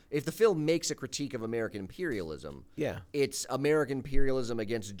 if the film makes a critique of American imperialism, Yeah. it's American imperialism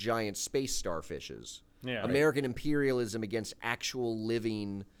against giant space starfishes. Yeah. American imperialism against actual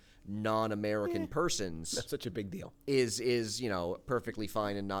living non-American persons That's such a big deal. is perfectly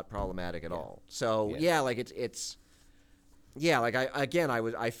fine and not problematic at all. So, Yeah. like it's like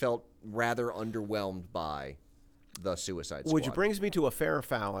I felt rather underwhelmed by the Suicide Squad. Which brings me to a fair or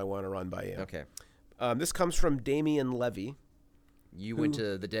foul I want to run by you. Okay. This comes from Damian Levy. You went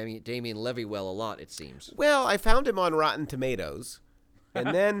to the Damien Levy well a lot, it seems. Well, I found him on Rotten Tomatoes,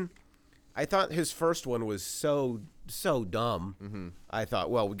 and then I thought his first one was so dumb. Mm-hmm. I thought,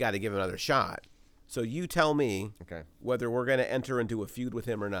 well, we got to give him another shot. So you tell me Okay. whether we're going to enter into a feud with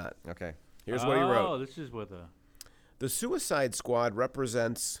him or not. Okay. Here's what he wrote. Oh, this is with a. The Suicide Squad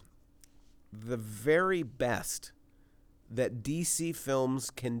represents the very best that DC films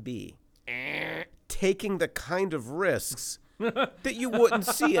can be, taking the kind of risks that you wouldn't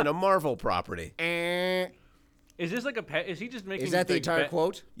see in a Marvel property. Is this like a? Is he just making? Is that the like, entire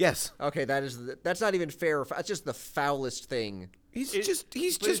quote? Yes, Okay, that's not even fair. That's just the foulest thing. he's Is just he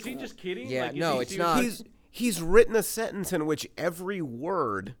just kidding? Yeah, Like, is no, he it's serious? not. he's written a sentence in which every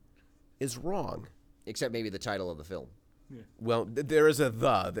word is wrong. Except maybe the title of the film. Well, there is a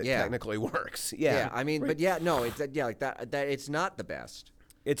that Yeah. technically works. Yeah, I mean, but no, it's like that it's not the best.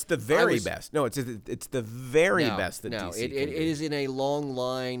 it's the very was- best. No, it's the very No, best that no, DC it can do. is in a long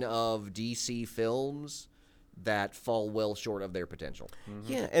line of DC films that fall well short of their potential.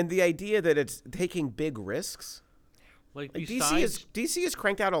 Yeah, and the idea that it's taking big risks. Like Like besides, DC has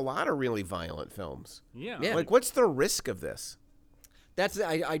cranked out a lot of really violent films. yeah. Yeah. Like, what's the risk of this? That's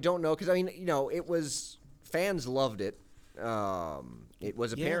I don't know because I mean it was fans loved it. It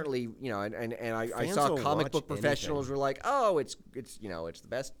was Yeah. apparently and I Fans saw will comic watch book professionals anything. were like, oh, it's it's the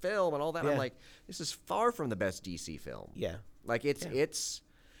best film and all that. Yeah. I'm like, this is far from the best DC film. Yeah. Like it's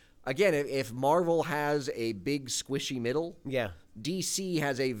again, if Marvel has a big squishy middle, Yeah. DC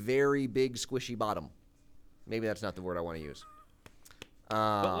has a very big squishy bottom. Maybe that's not the word I want to use.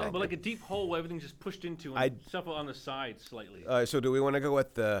 But like a deep hole where everything's just pushed into and stuff on the side slightly. So do we want to go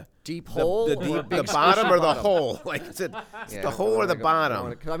with the Deep hole, the, or deep, big the bottom squishy or the bottom? hole? Like, is it Yeah, the hole or the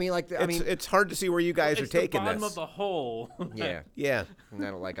bottom? I mean, like, It's hard to see where you guys it's are taking the bottom this. of the hole. yeah. Yeah. And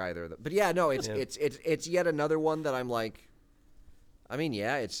I don't like either of them. But yeah, no, it's yet another one that I'm like, I mean,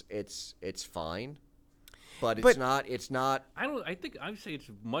 yeah, it's fine, but it's not. I think I would say it's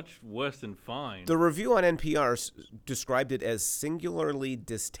much worse than fine. The review on NPR described it as singularly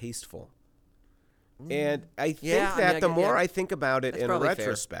distasteful. And I think Yeah, I that mean, the I- more yeah. I think about it That's in probably fair.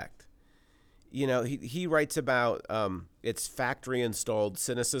 retrospect, you know, he writes about its factory installed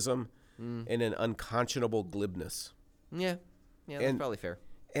cynicism and an unconscionable glibness. Yeah, that's And- probably fair.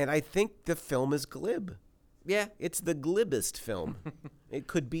 And I think the film is glib. Yeah, It's the glibbest film. It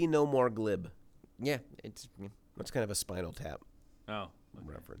could be no more glib. yeah, it's That's kind of a Spinal Tap oh.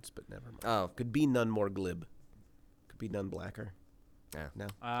 reference, but never mind. oh Could be none more glib. Could be none blacker. yeah. No.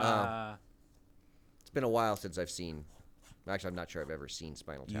 It's been a while since I've seen. Actually, I'm not sure I've ever seen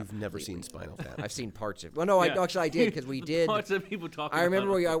Spinal Tap. You've never completely. seen Spinal Tap. I've seen parts of. Well, no, Yeah. I did because we did. Lots of people talking I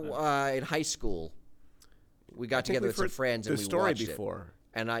remember about it. in high school, we got I think together we've with some heard friends and the we story watched before. it.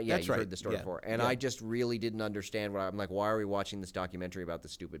 And you've That's right, heard the story yeah, before. And yeah. I just really didn't understand I'm like, why are we watching this documentary about the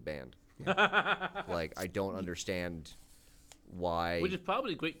stupid band? Like, I don't understand why. Which is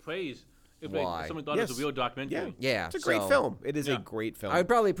probably great praise if Why? someone thought it was a real documentary. Yeah, It's a great so- film. It is a Yeah. great film. I would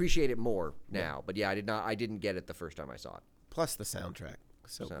probably appreciate it more now, but yeah, I didn't get it the first time I saw it. Plus the soundtrack.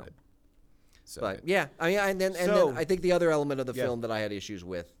 So So. good. So But good. yeah, I mean, and then So- I think the other element of the Yeah. film that I had issues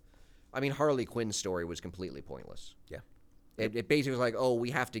with, I mean, Harley Quinn's story was completely pointless. Yeah. It basically was like, oh,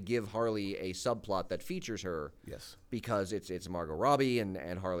 we have to give Harley a subplot that features her Yes. because it's Margot Robbie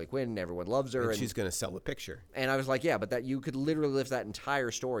and Harley Quinn, and everyone loves her, And and she's going to sell the picture. and I was like, yeah, but that you could literally lift that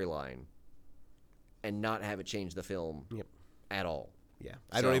entire storyline and not have it change the film Yep. at all. Yeah.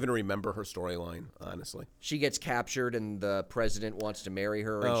 I don't So- even remember her storyline, honestly. She gets captured, and the president wants to marry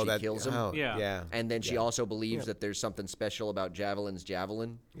her, and she kills him. Oh, Yeah. Yeah. And then she Yeah. also believes that there's something special about Javelin's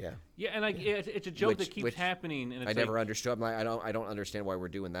javelin. Yeah. Yeah, and like it's a joke that keeps Which happening. And it's I never like, understood. I'm like, I don't understand why we're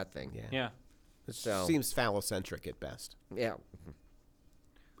doing that thing. Yeah. Yeah. It So- seems phallocentric at best. Yeah.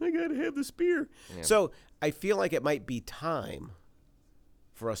 I got to have the spear. Yeah. So I feel like it might be time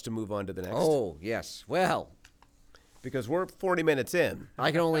for us to move on to the next. Oh yes. Well, Because we're 40 minutes in.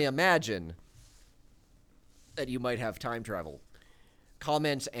 I can only imagine that you might have time travel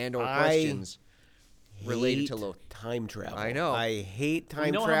comments and or questions related to Hate Loki. time travel. I know. I hate time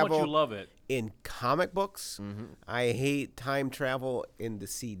We know travel. how much you love it. In comic books, Mm-hmm. I hate time travel in the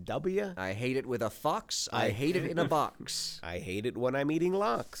CW. I hate it with a fox. I hate it in a box. I hate it when I'm eating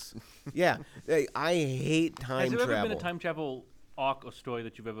lox. Yeah, I hate time Has there travel. ever been a time travel arc or story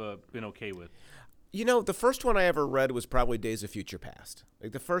that you've ever been okay with? You know, the first one I ever read was probably Days of Future Past.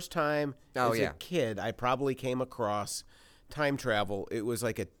 Like the first time Oh, as yeah. a kid, I probably came across time travel. It was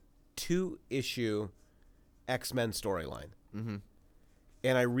like a 2-issue X-Men storyline. Mm-hmm.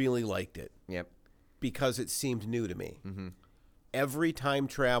 And I really liked it Yep. because it seemed new to me. Mm-hmm. Every time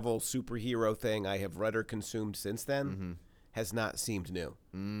travel superhero thing I have read or consumed since then has not seemed new.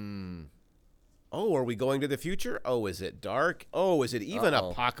 Oh, are we going to the future? Oh, is it dark? Oh, is it even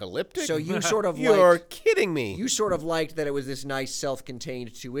Uh-oh. apocalyptic? So you sort of You're liked, kidding me. you sort of liked that it was this nice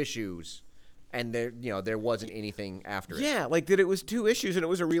self-contained 2 issues, and there wasn't anything after it. Yeah, like that it was 2 issues and it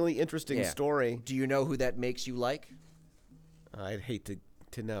was a really interesting Yeah. story. Do you know who that makes you like? I'd hate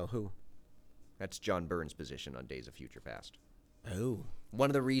to know who. That's John Byrne's position on Days of Future Past. Oh. One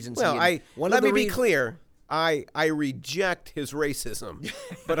of the reasons. Well, one let of the me be reas- clear. I reject his racism,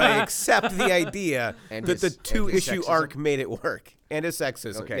 but I accept the idea And that the his 2-issue sexism. arc made it work. And his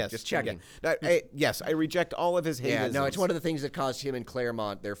sexism. Okay, yes, just checking. Yes, I reject all of his hateisms. Yeah, no, it's one of the things that caused him and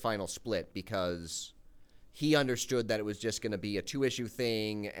Claremont their final split because he understood that it was just going to be a 2-issue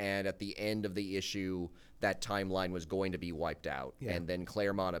thing, and at the end of the issue, that timeline was going to be wiped out. Yeah. And then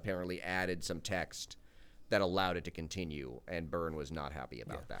Claremont apparently added some text that allowed it to continue, and Byrne was not happy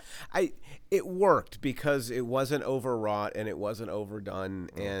about that. It worked because it wasn't overwrought and it wasn't overdone,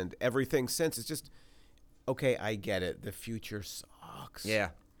 and everything since it's just okay. I get it. The future sucks.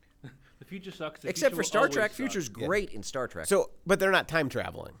 Yeah. The future sucks. The Except future for will Star always Trek, suck. Future's great in Star Trek. So, but they're not time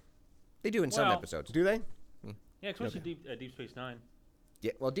traveling, they do in some Well- episodes. do they? Yeah, especially Deep Space Nine.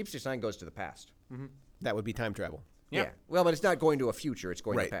 Yeah, well, Deep Space Nine goes to the past. That would be time travel. Yeah. Well, but it's not going to a future, it's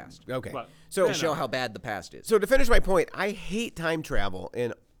going Right. to the past. Okay. Right. So, To show how bad the past is. so to finish my point, I hate time travel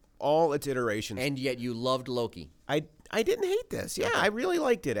in all its iterations. And yet you loved Loki. I I didn't hate this. Yeah, I really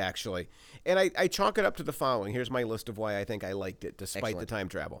liked it, actually. And I chalk it up to the following. Here's my list of why I think I liked it, despite Excellent. the time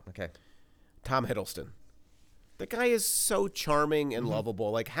travel. Okay. Tom Hiddleston. The guy is so charming and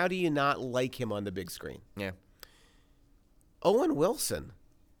lovable. Like, how do you not like him on the big screen? Yeah. Owen Wilson.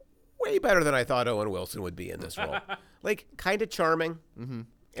 Way better than I thought Owen Wilson would be in this role. Like, kind of charming. Kind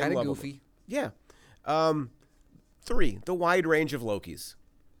and of lovable. goofy. Yeah. 3, the wide range of Lokis.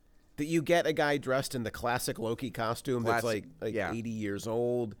 That you get a guy dressed in the classic Loki costume that's like yeah. 80 years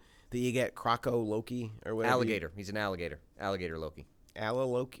old. That you get Croco Loki or whatever. Alligator. He's an alligator. Alligator Loki. Alla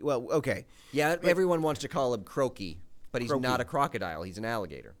Loki. Well, okay. Yeah, everyone wants to call him Croaky, but he's Croaky. not a crocodile. He's an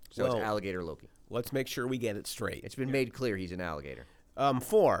alligator. So Well- it's alligator Loki. Let's make sure we get it straight. It's been made clear he's an alligator.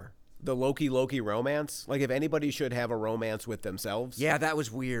 4, the Loki romance. Like, if anybody should have a romance with themselves, Yeah, that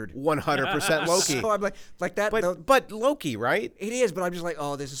was weird. 100% Loki. So I'm like that. But Loki, right? It is, but I'm just like,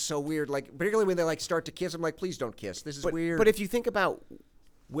 oh, this is so weird. Like, particularly when they like start to kiss, I'm like, please don't kiss. This is weird. But if you think about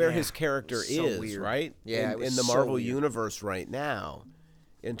where Yeah, his character it was so is, weird. right? Yeah, it was in the so Marvel weird. universe right now,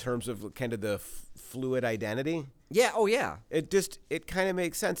 in terms of kind of the fluid identity, yeah, oh yeah, it kind of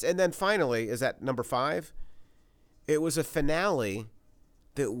makes sense. And then finally, is that number 5? It was a finale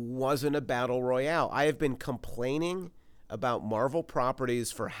that wasn't a battle royale. I have been complaining about Marvel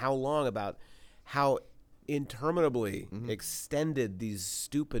properties for how long, about how interminably extended these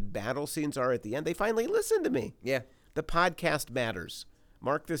stupid battle scenes are at the end. They finally listened to me. yeah. The podcast matters.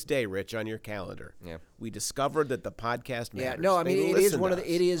 Mark this day, Rich, on your calendar. Yeah. We discovered that the podcast Yeah, matters. no, I They mean it is listened one to of the.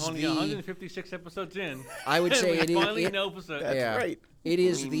 us. It is Only the. 156 episodes in. I would say we it is. finally it- know for certain. That's yeah, right. It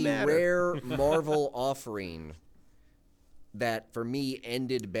is We the matter. rare Marvel offering that for me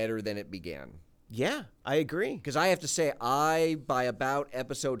ended better than it began. Yeah, I agree. Because I have to say, I by about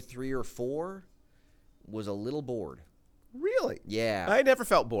episode 3 or 4 was a little bored. Really? Yeah. I never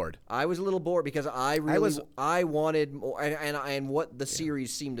felt bored. I was a little bored because I wanted more, and what the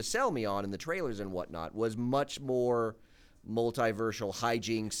series seemed to sell me on in the trailers and whatnot was much more multiversal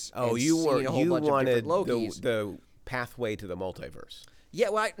hijinks. Oh, and you seeing a whole bunch of wanted different Lokis. the pathway to the multiverse. Yeah,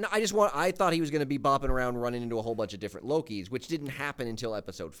 well, I thought he was going to be bopping around running into a whole bunch of different Lokis, which didn't happen until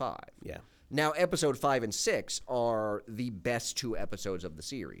episode 5. Yeah. Now, episode 5 and 6 are the best 2 episodes of the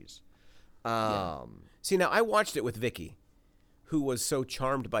series. See, now I watched it with Vicky, who was so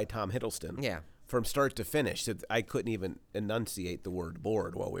charmed by Tom Hiddleston. Yeah. From start to finish, that I couldn't even enunciate the word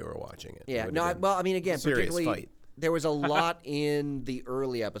bored while we were watching it. Yeah, It would no, have been well, I mean, again, serious particularly fight. there was a lot in the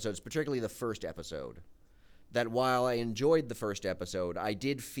early episodes, particularly the first episode, that while I enjoyed the first episode, I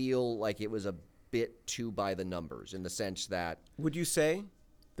did feel like it was a bit too by the numbers in the sense that Would you say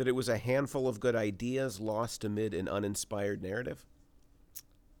that it was a handful of good ideas lost amid an uninspired narrative?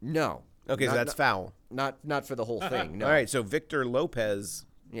 no. Okay, so Not- that's foul. Not for the whole thing. No. All right, so Victor Lopez,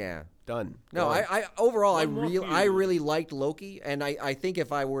 Yeah. done. No, Go on. I overall One more for I you. really liked Loki, and I think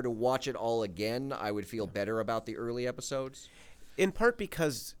if I were to watch it all again, I would feel better about the early episodes. In part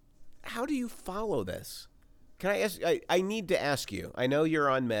because, how do you follow this? Can I ask? I need to ask you. I know you're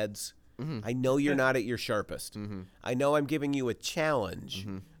on meds. I know you're not at your sharpest. I know I'm giving you a challenge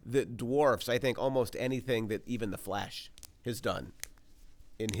that dwarfs, I think, almost anything that even the Flash has done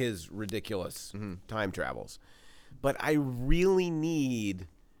in his ridiculous time travels. But I really need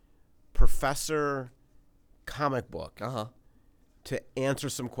Professor Comic Book Uh-huh. to answer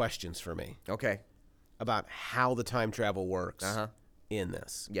some questions for me Okay. about how the time travel works Uh-huh. in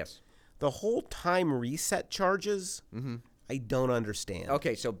this. Yes. The whole time reset charges, I don't understand.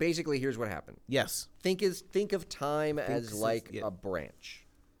 Okay, so basically here's what happened. Yes. Think of time as of- like yeah. a branch.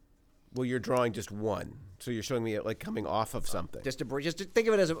 Well, you're drawing just one, so you're showing me it like coming off of something. Just to think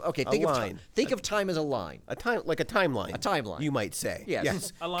of it as think line. of time as a line. A time, like a timeline. A timeline. You might say.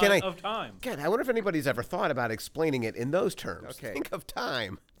 Yes. A line Can I, of time. God, I wonder if anybody's ever thought about explaining it in those terms. Okay. Think of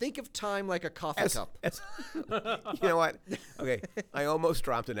time. Think of time like a coffee cup. You know what? Okay, I almost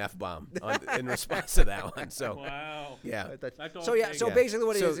dropped an F-bomb in response to that one. So, Wow. yeah. That's all So yeah, big. so Yeah. basically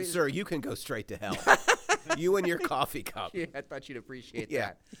what it So, is. sir, you can go straight to hell. You and your coffee cup. Yeah, I thought you'd appreciate Yeah,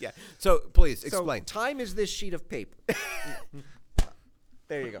 that. yeah. So please So explain. time is this sheet of paper.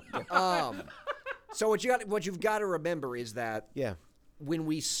 There you go. So what you've got to remember is that Yeah. when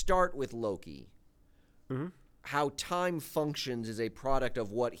we start with Loki, how time functions is a product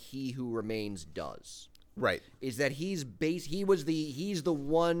of what He Who Remains does. Right. Is that he's the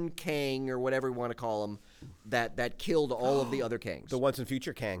one Kang or whatever you want to call him that killed all of the other Kangs. The once and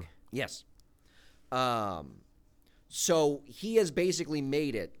future Kang. Yes. So he has basically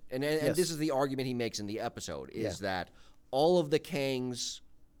made it, and Yes. this is the argument he makes in the episode, is Yeah. that all of the Kangs,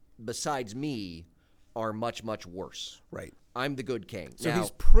 besides me, are much, much worse. Right. I'm the good king. So now,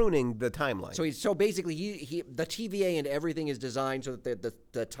 he's pruning the timeline. so basically he the TVA and everything is designed so that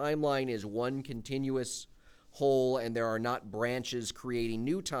the timeline is one continuous whole, and there are not branches creating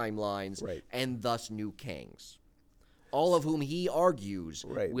new timelines, Right. and thus new Kangs. All of whom he argues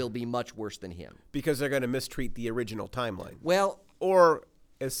Right. will be much worse than him. because they're going to mistreat the original timeline. Well, Or,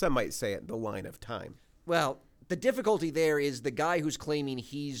 as some might say it, the line of time. the difficulty there is the guy who's claiming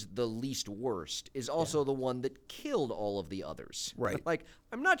he's the least worst is also the one that killed all of the others. Right. Like,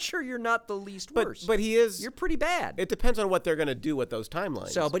 I'm not sure you're not the least But worst. but he is. You're pretty bad. It depends on what they're going to do with those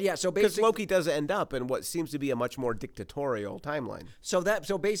timelines. So because basically, Loki does end up in what seems to be a much more dictatorial timeline. so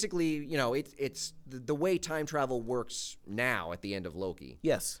basically, it's the way time travel works now at the end of Loki,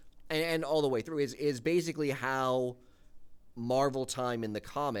 Yes. and all the way through is basically how Marvel time in the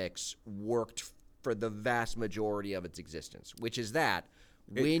comics worked for the vast majority of its existence, which is that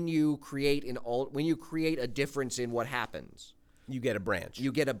when you create a difference in what happens, You get a branch.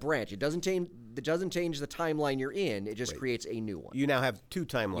 you get a branch. It doesn't change the timeline you're in. It just creates a new one. You now have two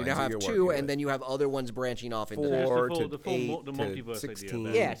timelines. You now that have you're two, working and then you have other ones branching off into That's Four the to full, the full eight the to multiverse 16.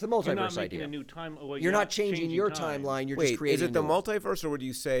 idea. Yeah, it's the You're not multiverse making idea. a new time. Well, You're not changing your time. timeline. You're Wait, just creating is it a the new one. multiverse, or would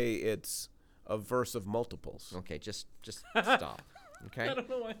you say it's a verse of multiples? Okay, just stop. Okay, I don't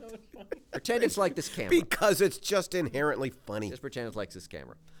know why that was funny. pretend it's like this camera. Because it's just inherently funny. Just pretend it's like this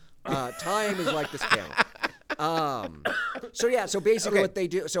camera. Time is like this camera. So basically Okay. what they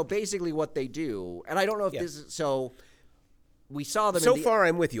do. So basically what they do, and I don't know if Yeah. this is so. We saw them So in the, far,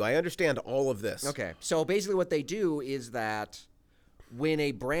 I'm with you. I understand all of this. Okay, so basically what they do is that when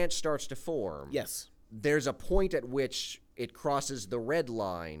a branch starts to form, Yes. there's a point at which it crosses the red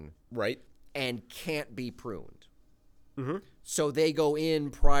line Right. and can't be pruned. Mm-hmm. So they go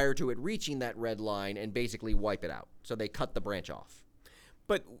in prior to it reaching that red line and basically wipe it out. So they cut the branch off.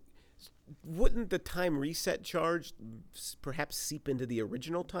 But wouldn't the time reset charge perhaps seep into the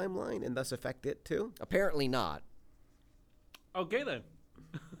original timeline and thus affect it too? Apparently not, Okay then.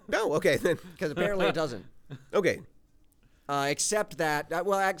 No. Okay then. because apparently it doesn't. Okay. Except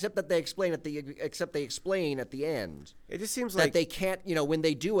that they explain at the end It just seems that like they can't. When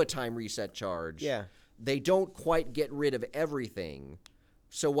they do a time reset charge, Yeah. they don't quite get rid of everything.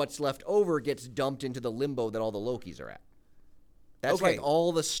 So what's left over gets dumped into the limbo that all the Lokis are at. That's Okay. like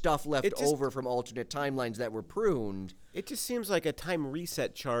all the stuff left It just- over from alternate timelines that were pruned. it just seems like a time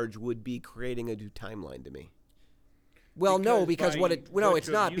reset charge would be creating a new timeline to me. Well, no, because by it's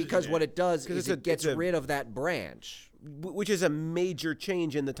virtue not of using because what it- it does 'Cause is it's it gets a- rid of that branch. Which is a major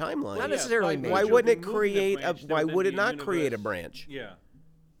change in the timeline. Not necessarily by major. Why virtue of wouldn't it removing the create a? branch, there Why then would be it not create a universe- branch? Yeah.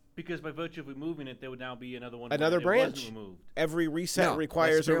 Because by virtue of removing it, there would now be another one. Another where it wasn't branch. removed. Every reset No,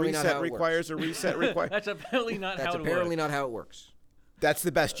 requires that's a apparently not reset how it requires a reset requires. That's apparently not That's how it apparently works. not how it works. That's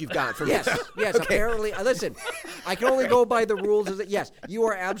the best you've got from Yes, me. yes. Okay. Apparently, listen. I can only go by the rules. Yes, you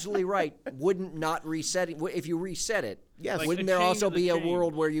are absolutely right. Wouldn't not reset it if you reset it? Yes. Like Wouldn't the there change also of the be a change.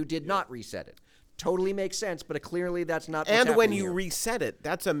 world where you did not reset it? Totally makes sense, but clearly that's not. What's And when happening you here. reset it,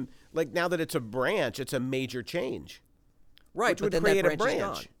 that's a like now that it's a branch, it's a major change. right, which but would then create that a branch is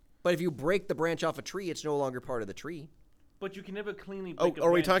branch. gone. But if you break the branch off a tree, it's no longer part of the tree. But you can never cleanly Oh, break a are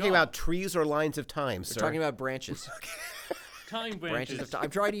we branch talking off. about trees or lines of time, sir? We're talking about branches. time branches branches? of time. I'm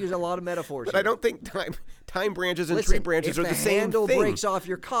trying to use a lot of metaphors. But here. I don't think time branches and Listen, tree branches if are the same handle thing. breaks off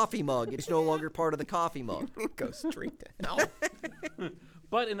your coffee mug, it's no longer part of the coffee mug. It goes straight to hell.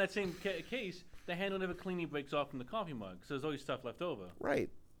 But in that same case, the handle never cleanly breaks off from the coffee mug, so there's always stuff left over. Right.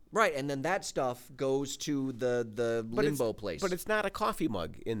 Right, and then that stuff goes to the But limbo it's, place. But it's not a coffee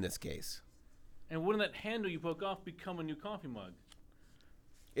mug in this case. And wouldn't that handle you broke off become a new coffee mug?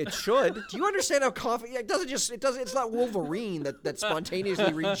 It should. Do you understand how coffee? It doesn't just. It doesn't. It's not Wolverine that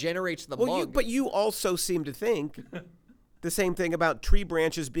spontaneously regenerates the mug. But you also seem to think the same thing about tree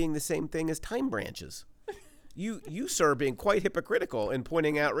branches being the same thing as time branches. You, sir, are being quite hypocritical in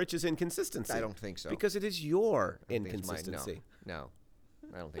pointing out Rich's inconsistency. I don't think so. Because it is your I think it's mine. inconsistency. No,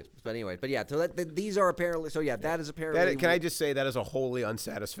 I don't think. But anyway, but yeah. So these are apparently. So yeah, that is apparently. That, can I just say that is a wholly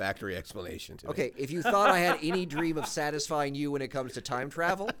unsatisfactory explanation to me. Okay, if you thought I had any dream of satisfying you when it comes to time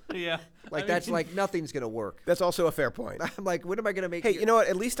travel, Yeah. like I that's mean, like nothing's gonna work. That's also a fair point. I'm like, when am I gonna make? Hey, you know what?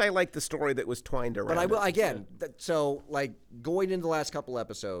 At least I like the story that was twined around. But I will it. again. So like going into the last couple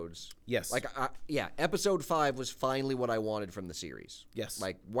episodes. Yes. Like yeah, episode 5 was finally what I wanted from the series. Yes.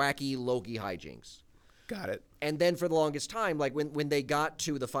 Like wacky Loki hijinks. Got it. And then for the longest time, like when they got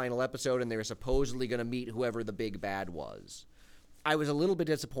to the final episode and they were supposedly going to meet whoever the big bad was, I was a little bit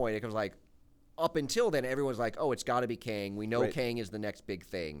disappointed because like up until then everyone's like, oh, it's got to be Kang. We know Right. Kang is the next big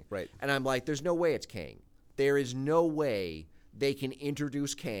thing. Right. And I'm like, there's no way it's Kang. There is no way they can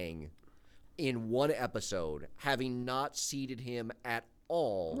introduce Kang in one episode, having not seeded him at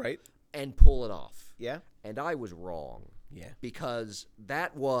all, Right. and pull it off. Yeah. And I was wrong. Yeah. Because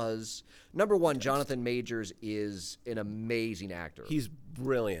that was number one. Jonathan Majors is an amazing actor. He's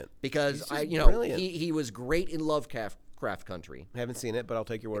brilliant. because he's just I, brilliant. he was great in Lovecraft Country. I haven't seen it, but I'll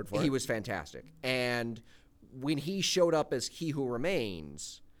take your word for it. He was fantastic. And when he showed up as He Who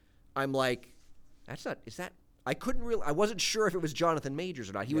Remains, I'm like, is that? I couldn't really. I wasn't sure if it was Jonathan Majors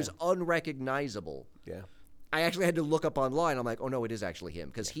or not. He was unrecognizable. Yeah. I actually had to look up online. I'm like, oh no, it is actually him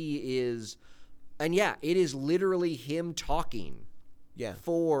because he is, and yeah, it is literally him talking. Yeah.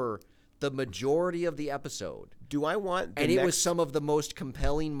 For the majority of the episode. Do I want the And it next... was some of the most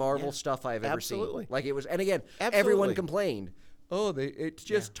compelling Marvel stuff I've ever Absolutely. seen. Like it was, and again, Absolutely. everyone complained, it's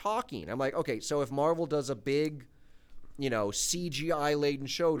just talking. I'm like, okay, so if Marvel does a big, CGI-laden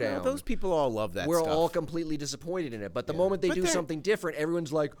showdown, No, those people all love that we're stuff. all completely disappointed in it. But the moment they But do they're- something different,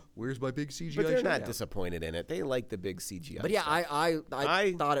 everyone's like, where's my big CGI But they're showdown? not disappointed in it. They like the big CGI. But yeah, stuff.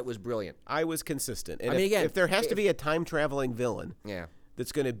 I thought it was brilliant. I was consistent. And I mean, again, if there has to be a time-traveling villain Yeah.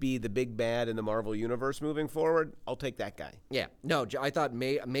 that's going to be the big bad in the Marvel Universe moving forward, I'll take that guy. Yeah. No, I thought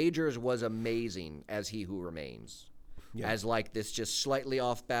Majors was amazing as He Who Remains. Yeah. As like this just slightly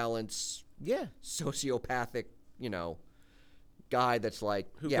off balance, Yeah. sociopathic, guy that's like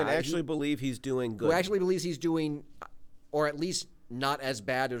Who can actually believe he's doing good. who actually believes he's doing, or at least not as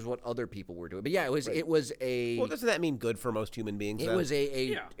bad as what other people were doing. But yeah, it was a Well, doesn't that mean good for most human beings? it though? was a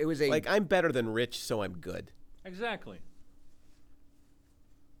Yeah. it was a Like, I'm better than rich, so I'm good. Exactly.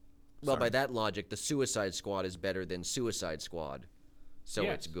 well, by that logic, the Suicide Squad is better than Suicide Squad, so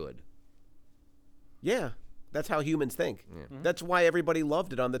Yes. it's good. Yeah. That's how humans think. That's why everybody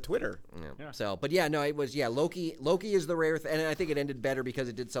loved it on the Twitter. Yeah. So, but yeah, no, it was Loki. Loki is the rare, and I think it ended better because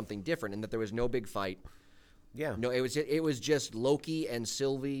it did something different in that there was no big fight. Yeah. No, it was just Loki and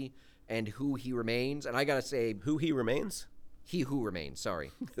Sylvie and Who He Remains, and I gotta say, Who he remains? He Who Remains.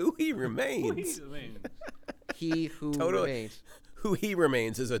 Sorry, Who he remains. He Who Totally. Remains Who he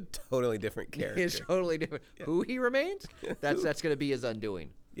remains is a totally different character. is totally different. Who He Remains? That's gonna be his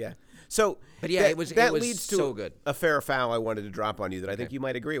undoing. Yeah. So, But yeah, it was leads to so good. a fair foul I wanted to drop on you that I think you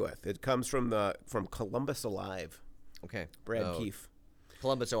might agree with. It comes from Columbus Alive, Okay, Brad Keefe.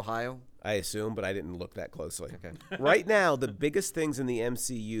 Columbus, Ohio. I assume, but I didn't look that closely. Okay. Right now, the biggest things in the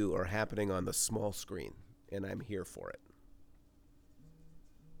MCU are happening on the small screen, and I'm here for it.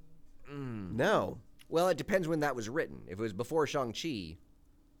 No. Well, it depends when that was written. If it was before Shang-Chi,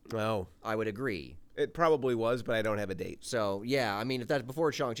 No. I would agree. It probably was, but I don't have a date. So yeah, I mean, if that's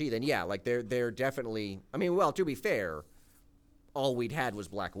before Shang-Chi, then yeah, like they're definitely. I mean, well, to be fair, all we'd had was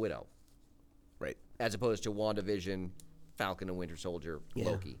Black Widow, Right. as opposed to WandaVision, Falcon and Winter Soldier,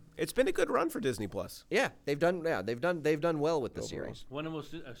 Loki. It's been a good run for Disney Plus. Yeah, they've done well with the series, One of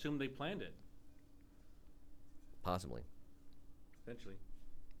us assumed they planned it. possibly. Eventually.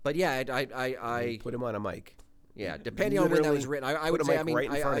 But yeah, I Put him on a mic. yeah, depending on when that was Literally written, I put would a say, mic I mean, right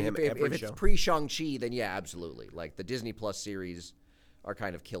in front of him if every it's show. pre Shang-Chi, then yeah, absolutely. Like the Disney Plus series are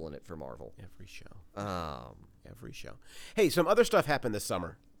kind of killing it for Marvel. Every show. Every show. Hey, some other stuff happened this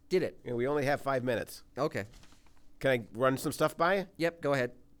summer. Did it? We only have 5 minutes. Okay. Can I run some stuff by you? Yep. Go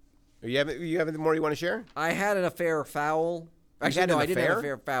ahead. Or you have any more you want to share? I had an affair foul. Actually, had no, an I didn't have an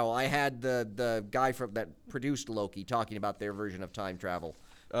affair? affair foul. I had the guy that produced Loki talking about their version of time travel.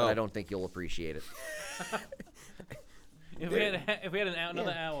 But I don't think you'll appreciate it. If we had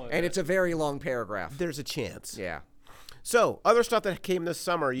another hour. And it's a very long paragraph. There's a chance. Yeah. So, other stuff that came this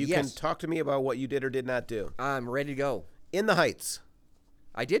summer, you can Yes. talk to me about what you did or did not do. I'm ready to go. In the Heights.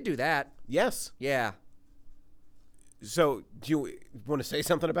 I did do that. Yes. Yeah. So, do you want to say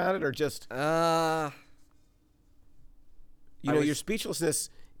something about it or just, I was- your speechlessness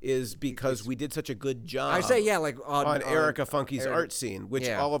is because we did such a good job. I say yeah, like on Erica Funky's Erica- art scene, which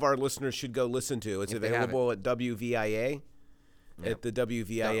yeah. all of our listeners should go listen to. It's If they haven't. available at WVIA, at the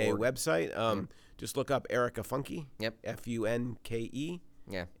WVIA .org. website. Just look up Erica Funky, Yep. Funke,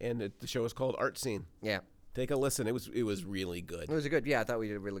 Yeah. and the show is called Art Scene. Yeah. Take a listen. It was really good. It was a good. Yeah, I thought we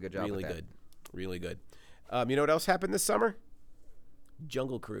did a really good job. Really with that. good. Really good. You know what else happened this summer?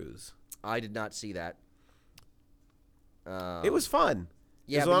 Jungle Cruise. I did not see that. It was fun.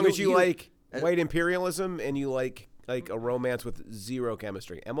 yeah, as but long you- as you you- like white imperialism and you like a romance with zero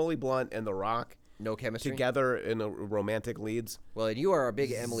chemistry. Emily Blunt and The Rock No chemistry. together in a romantic leads. Well, and you are a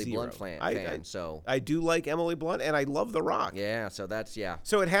big Emily Zero. Blunt fan, I- so I do like Emily Blunt and I love The Rock. yeah. So that's yeah.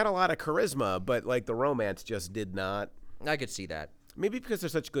 So it had a lot of charisma, but like the romance just did not. I could see that. Maybe because they're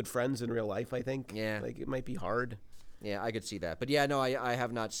such good friends in real life, I think. Yeah. Like it might be hard. Yeah, I could see that. But yeah, no, I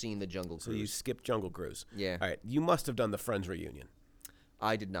have not seen the Jungle So you Cruise. skip Jungle Cruise. Yeah. All right. You must have done the Friends reunion.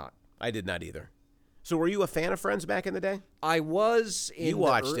 I did not. I did not either. So were you a fan of Friends back in the day? I was in You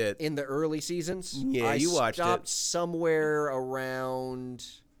watched it. in the early seasons. Yeah, you watched it. I stopped somewhere around,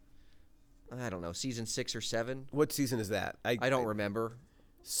 I don't know, season 6 or 7. What season is that? I don't remember.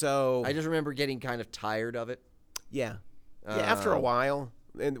 So I just remember getting kind of tired of it. yeah. After a while,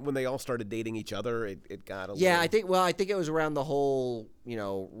 and when they all started dating each other, it got a Yeah, little... I think it was around the whole,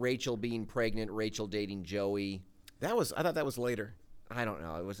 Rachel being pregnant, Rachel dating Joey. I thought that was later. I don't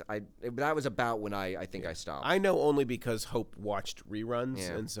know. That was about when I think I stopped. I know only because Hope watched reruns,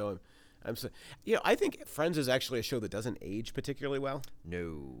 Yeah. and so I'm so I think Friends is actually a show that doesn't age particularly well.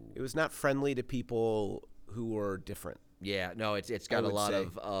 No. It was not friendly to people who were different. Yeah, no, it's got a would lot say.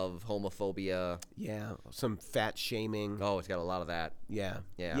 of homophobia. Yeah, some fat shaming. Oh, it's got a lot of that. Yeah,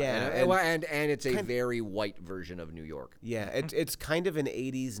 Yeah, yeah, and it's a very white version of New York. yeah. It's kind of an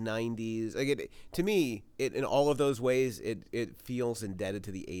 '80s, '90s. Like to me, in all of those ways, it feels indebted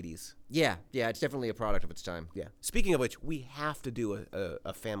to the '80s. Yeah, it's definitely a product of its time. Yeah. Speaking of which, we have to do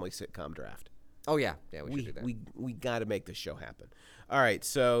a family sitcom draft. Oh yeah, we should do that. We got to make this show happen. All right,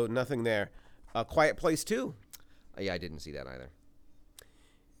 so nothing there. Quiet Place 2. Yeah, I didn't see that either.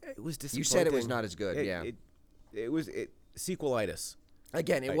 It was disappointing. You said it was not as good. Yeah. It was sequelitis.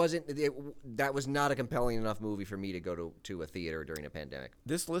 Again, it wasn't. That was not a compelling enough movie for me to go to a theater during a pandemic.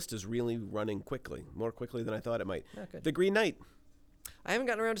 This list is really running quickly, more quickly than I thought it might. Oh, good. The Green Knight. I haven't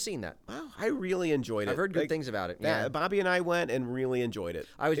gotten around to seeing that. Wow, I really enjoyed it. I've heard good things about it. Yeah, Bobby and I went and really enjoyed it.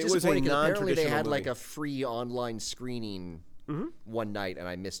 I was It disappointed a because apparently they non-traditional had like movie. a free online screening one night, and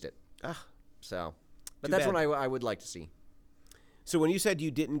I missed it. Ah, So, but Too that's bad. one I would like to see. so when you said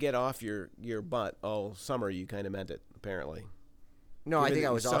you didn't get off your butt all summer, you kind of meant it, apparently. No, I Given think that I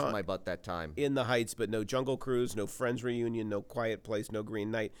you was saw off it my butt that time. In the Heights, but no Jungle Cruise, no Friends reunion, no Quiet Place, no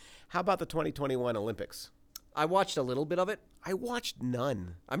Green Knight. How about the 2021 Olympics? I watched a little bit of it. I watched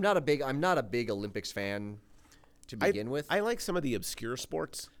none. I'm not a big Olympics fan to begin with. I like some of the obscure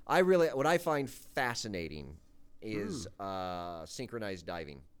sports. What I find fascinating is synchronized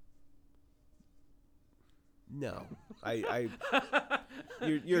diving. No,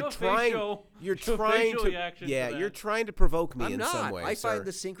 you're Your trying facial- you're your trying facial to reaction to yeah that. you're trying to provoke me I'm in not. some way. I sir. find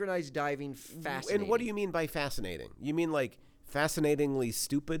the synchronized diving fascinating. And what do you mean by fascinating? You mean like fascinatingly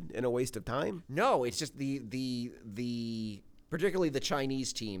stupid and a waste of time? No, it's just the particularly the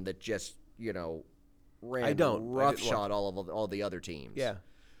Chinese team that just ran I didn't roughshod all the other teams. Yeah.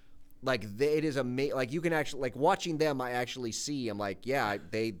 Like it is amazing. Like you can actually watching them. I actually see. I'm like, yeah,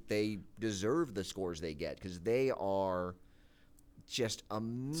 they deserve the scores they get because they are just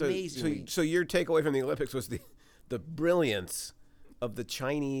amazing. So your takeaway from the Olympics was the brilliance of the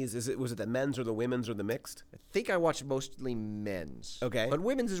Chinese. Was it the men's or the women's or the mixed? I think I watched mostly men's. Okay. but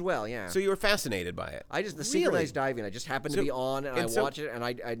women's as well. Yeah. So you were fascinated by it. I just the Really? synchronized diving. I just happened So- to be on, and I and so- watched it, and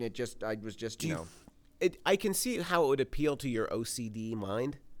I was just I can see how it would appeal to your OCD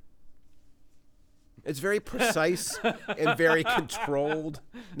mind. It's very precise and very controlled.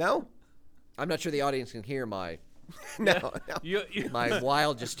 No? I'm not sure the audience can hear my No. my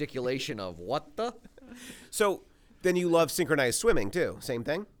wild gesticulation of what the. So then you love synchronized swimming too. Same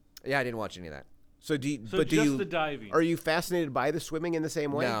thing? Yeah, I didn't watch any of that. So do you, So but do just you the diving. Are you fascinated by the swimming in the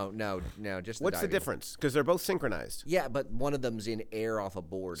same way? No, just What's the diving. difference? Because they're both synchronized. Yeah, but one of them's in air off a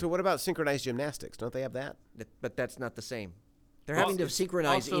board. So what about synchronized gymnastics? Don't they have that? But that's not the same. They're Well, having to it's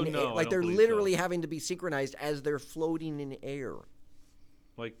synchronize also in no, air. I Like don't they're believe literally so. having to be synchronized as they're floating in air.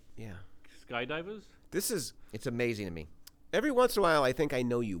 Like Yeah. skydivers? This is It's amazing to me. every once in a while I think I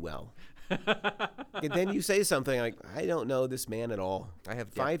know you well. And then you say something like, I don't know this man at all. I have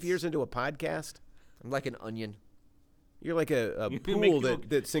 5 depths. years into a podcast. I'm like an onion. You're like a You make pool people-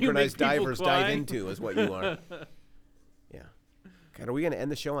 that you synchronized make people divers cry. dive into is what you are. Yeah. God, are we going to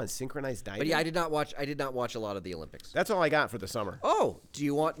end the show on synchronized diving? But yeah, I did not watch a lot of the Olympics. That's all I got for the summer. Oh, do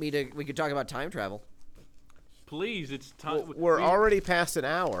you want me to? We could talk about time travel. Please, it's time. Well, we're already past an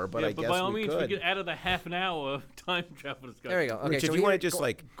hour, but yeah, I but guess by all we means, could. we get out of the half an hour of time travel discussion. There you go. Okay, Rich, so if you want to here- just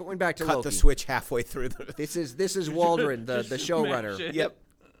like going back to cut Loki. the switch halfway through the... This is Waldron, the Just showrunner, smash it. Yep.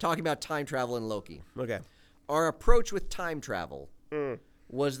 talking about time travel in Loki. Okay. Our approach with time travel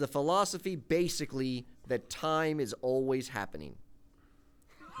was the philosophy basically that time is always happening.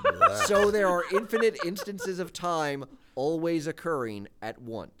 So there are infinite instances of time always occurring at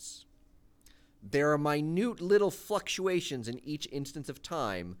once. There are minute little fluctuations in each instance of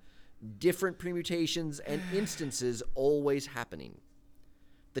time, different permutations and instances always happening.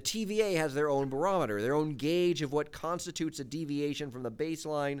 The TVA has their own barometer, their own gauge of what constitutes a deviation from the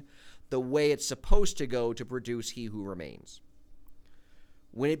baseline, the way it's supposed to go to produce He Who Remains.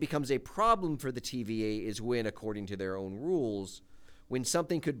 When it becomes a problem for the TVA is when, according to their own rules, when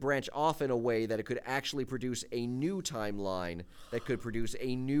something could branch off in a way that it could actually produce a new timeline that could produce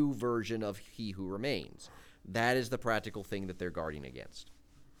a new version of He Who Remains. That is the practical thing that they're guarding against.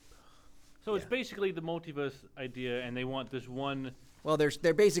 So it's basically the multiverse idea, and they want this one. Well,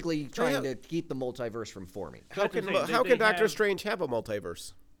 they're basically trying have- to keep the multiverse from forming. How That's what can I'm saying. how They can Doctor have- Strange have a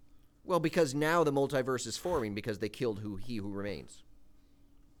multiverse? Well, because now the multiverse is forming because they killed He Who Remains.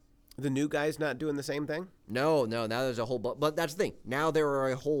 The new guy's not doing the same thing? No. Now there's a whole but that's the thing. Now there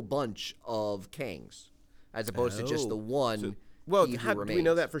are a whole bunch of Kangs, as opposed to just the one. Well, He Who how, do we Remains.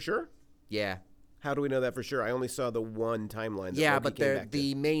 know that for sure? Yeah. How do we know that for sure? I only saw the one timeline. That Yeah, Loki but came they're, back to.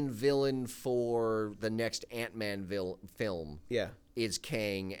 the main villain for the next Ant-Man film Yeah. is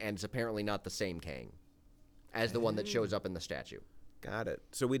Kang, and it's apparently not the same Kang as the one that shows up in the statue. Got it.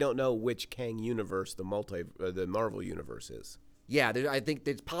 So we don't know which Kang universe the Marvel universe is. Yeah, I think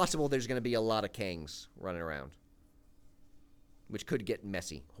it's possible there's going to be a lot of Kangs running around, which could get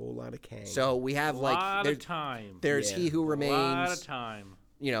messy. Whole lot of Kang. So we have Lot like of time. there's Yeah. He Who A lot Remains. of time.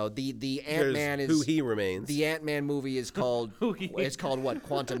 You know, the There's Ant-Man is Who He Remains. the Ant-Man movie is called Who He- it's called what?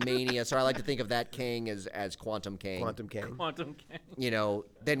 Quantum Mania. So I like to think of that Kang as Quantum Kang. Quantum Kang. Quantum Kang. You know,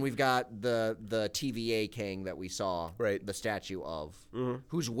 then we've got the TVA Kang that we saw, Right. the statue of,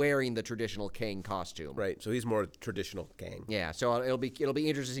 who's wearing the traditional Kang costume. Right. So he's more traditional Kang. Yeah, so it'll be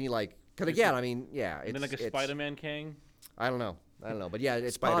interesting to see, like, because again, I mean, yeah, it's And then like a it's- Spider-Man Kang. I don't know, but yeah,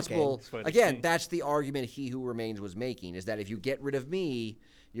 it's Spider possible. Kang. Spider Again, Kang. that's the argument He Who Remains was making, is that if you get rid of me,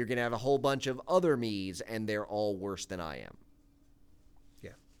 you're gonna have a whole bunch of other me's, and they're all worse than I am.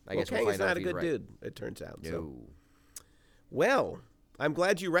 Yeah. I guess we'll Kang find is out not if a he's good right. dude, it turns out. So. No. Well, I'm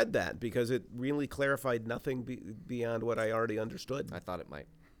glad you read that because it really clarified nothing beyond what I already understood. I thought it might.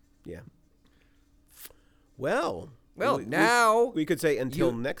 Yeah. Well, now we could say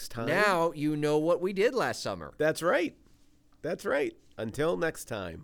until you- next time. Now you know what we did last summer. That's right. That's right. Until next time.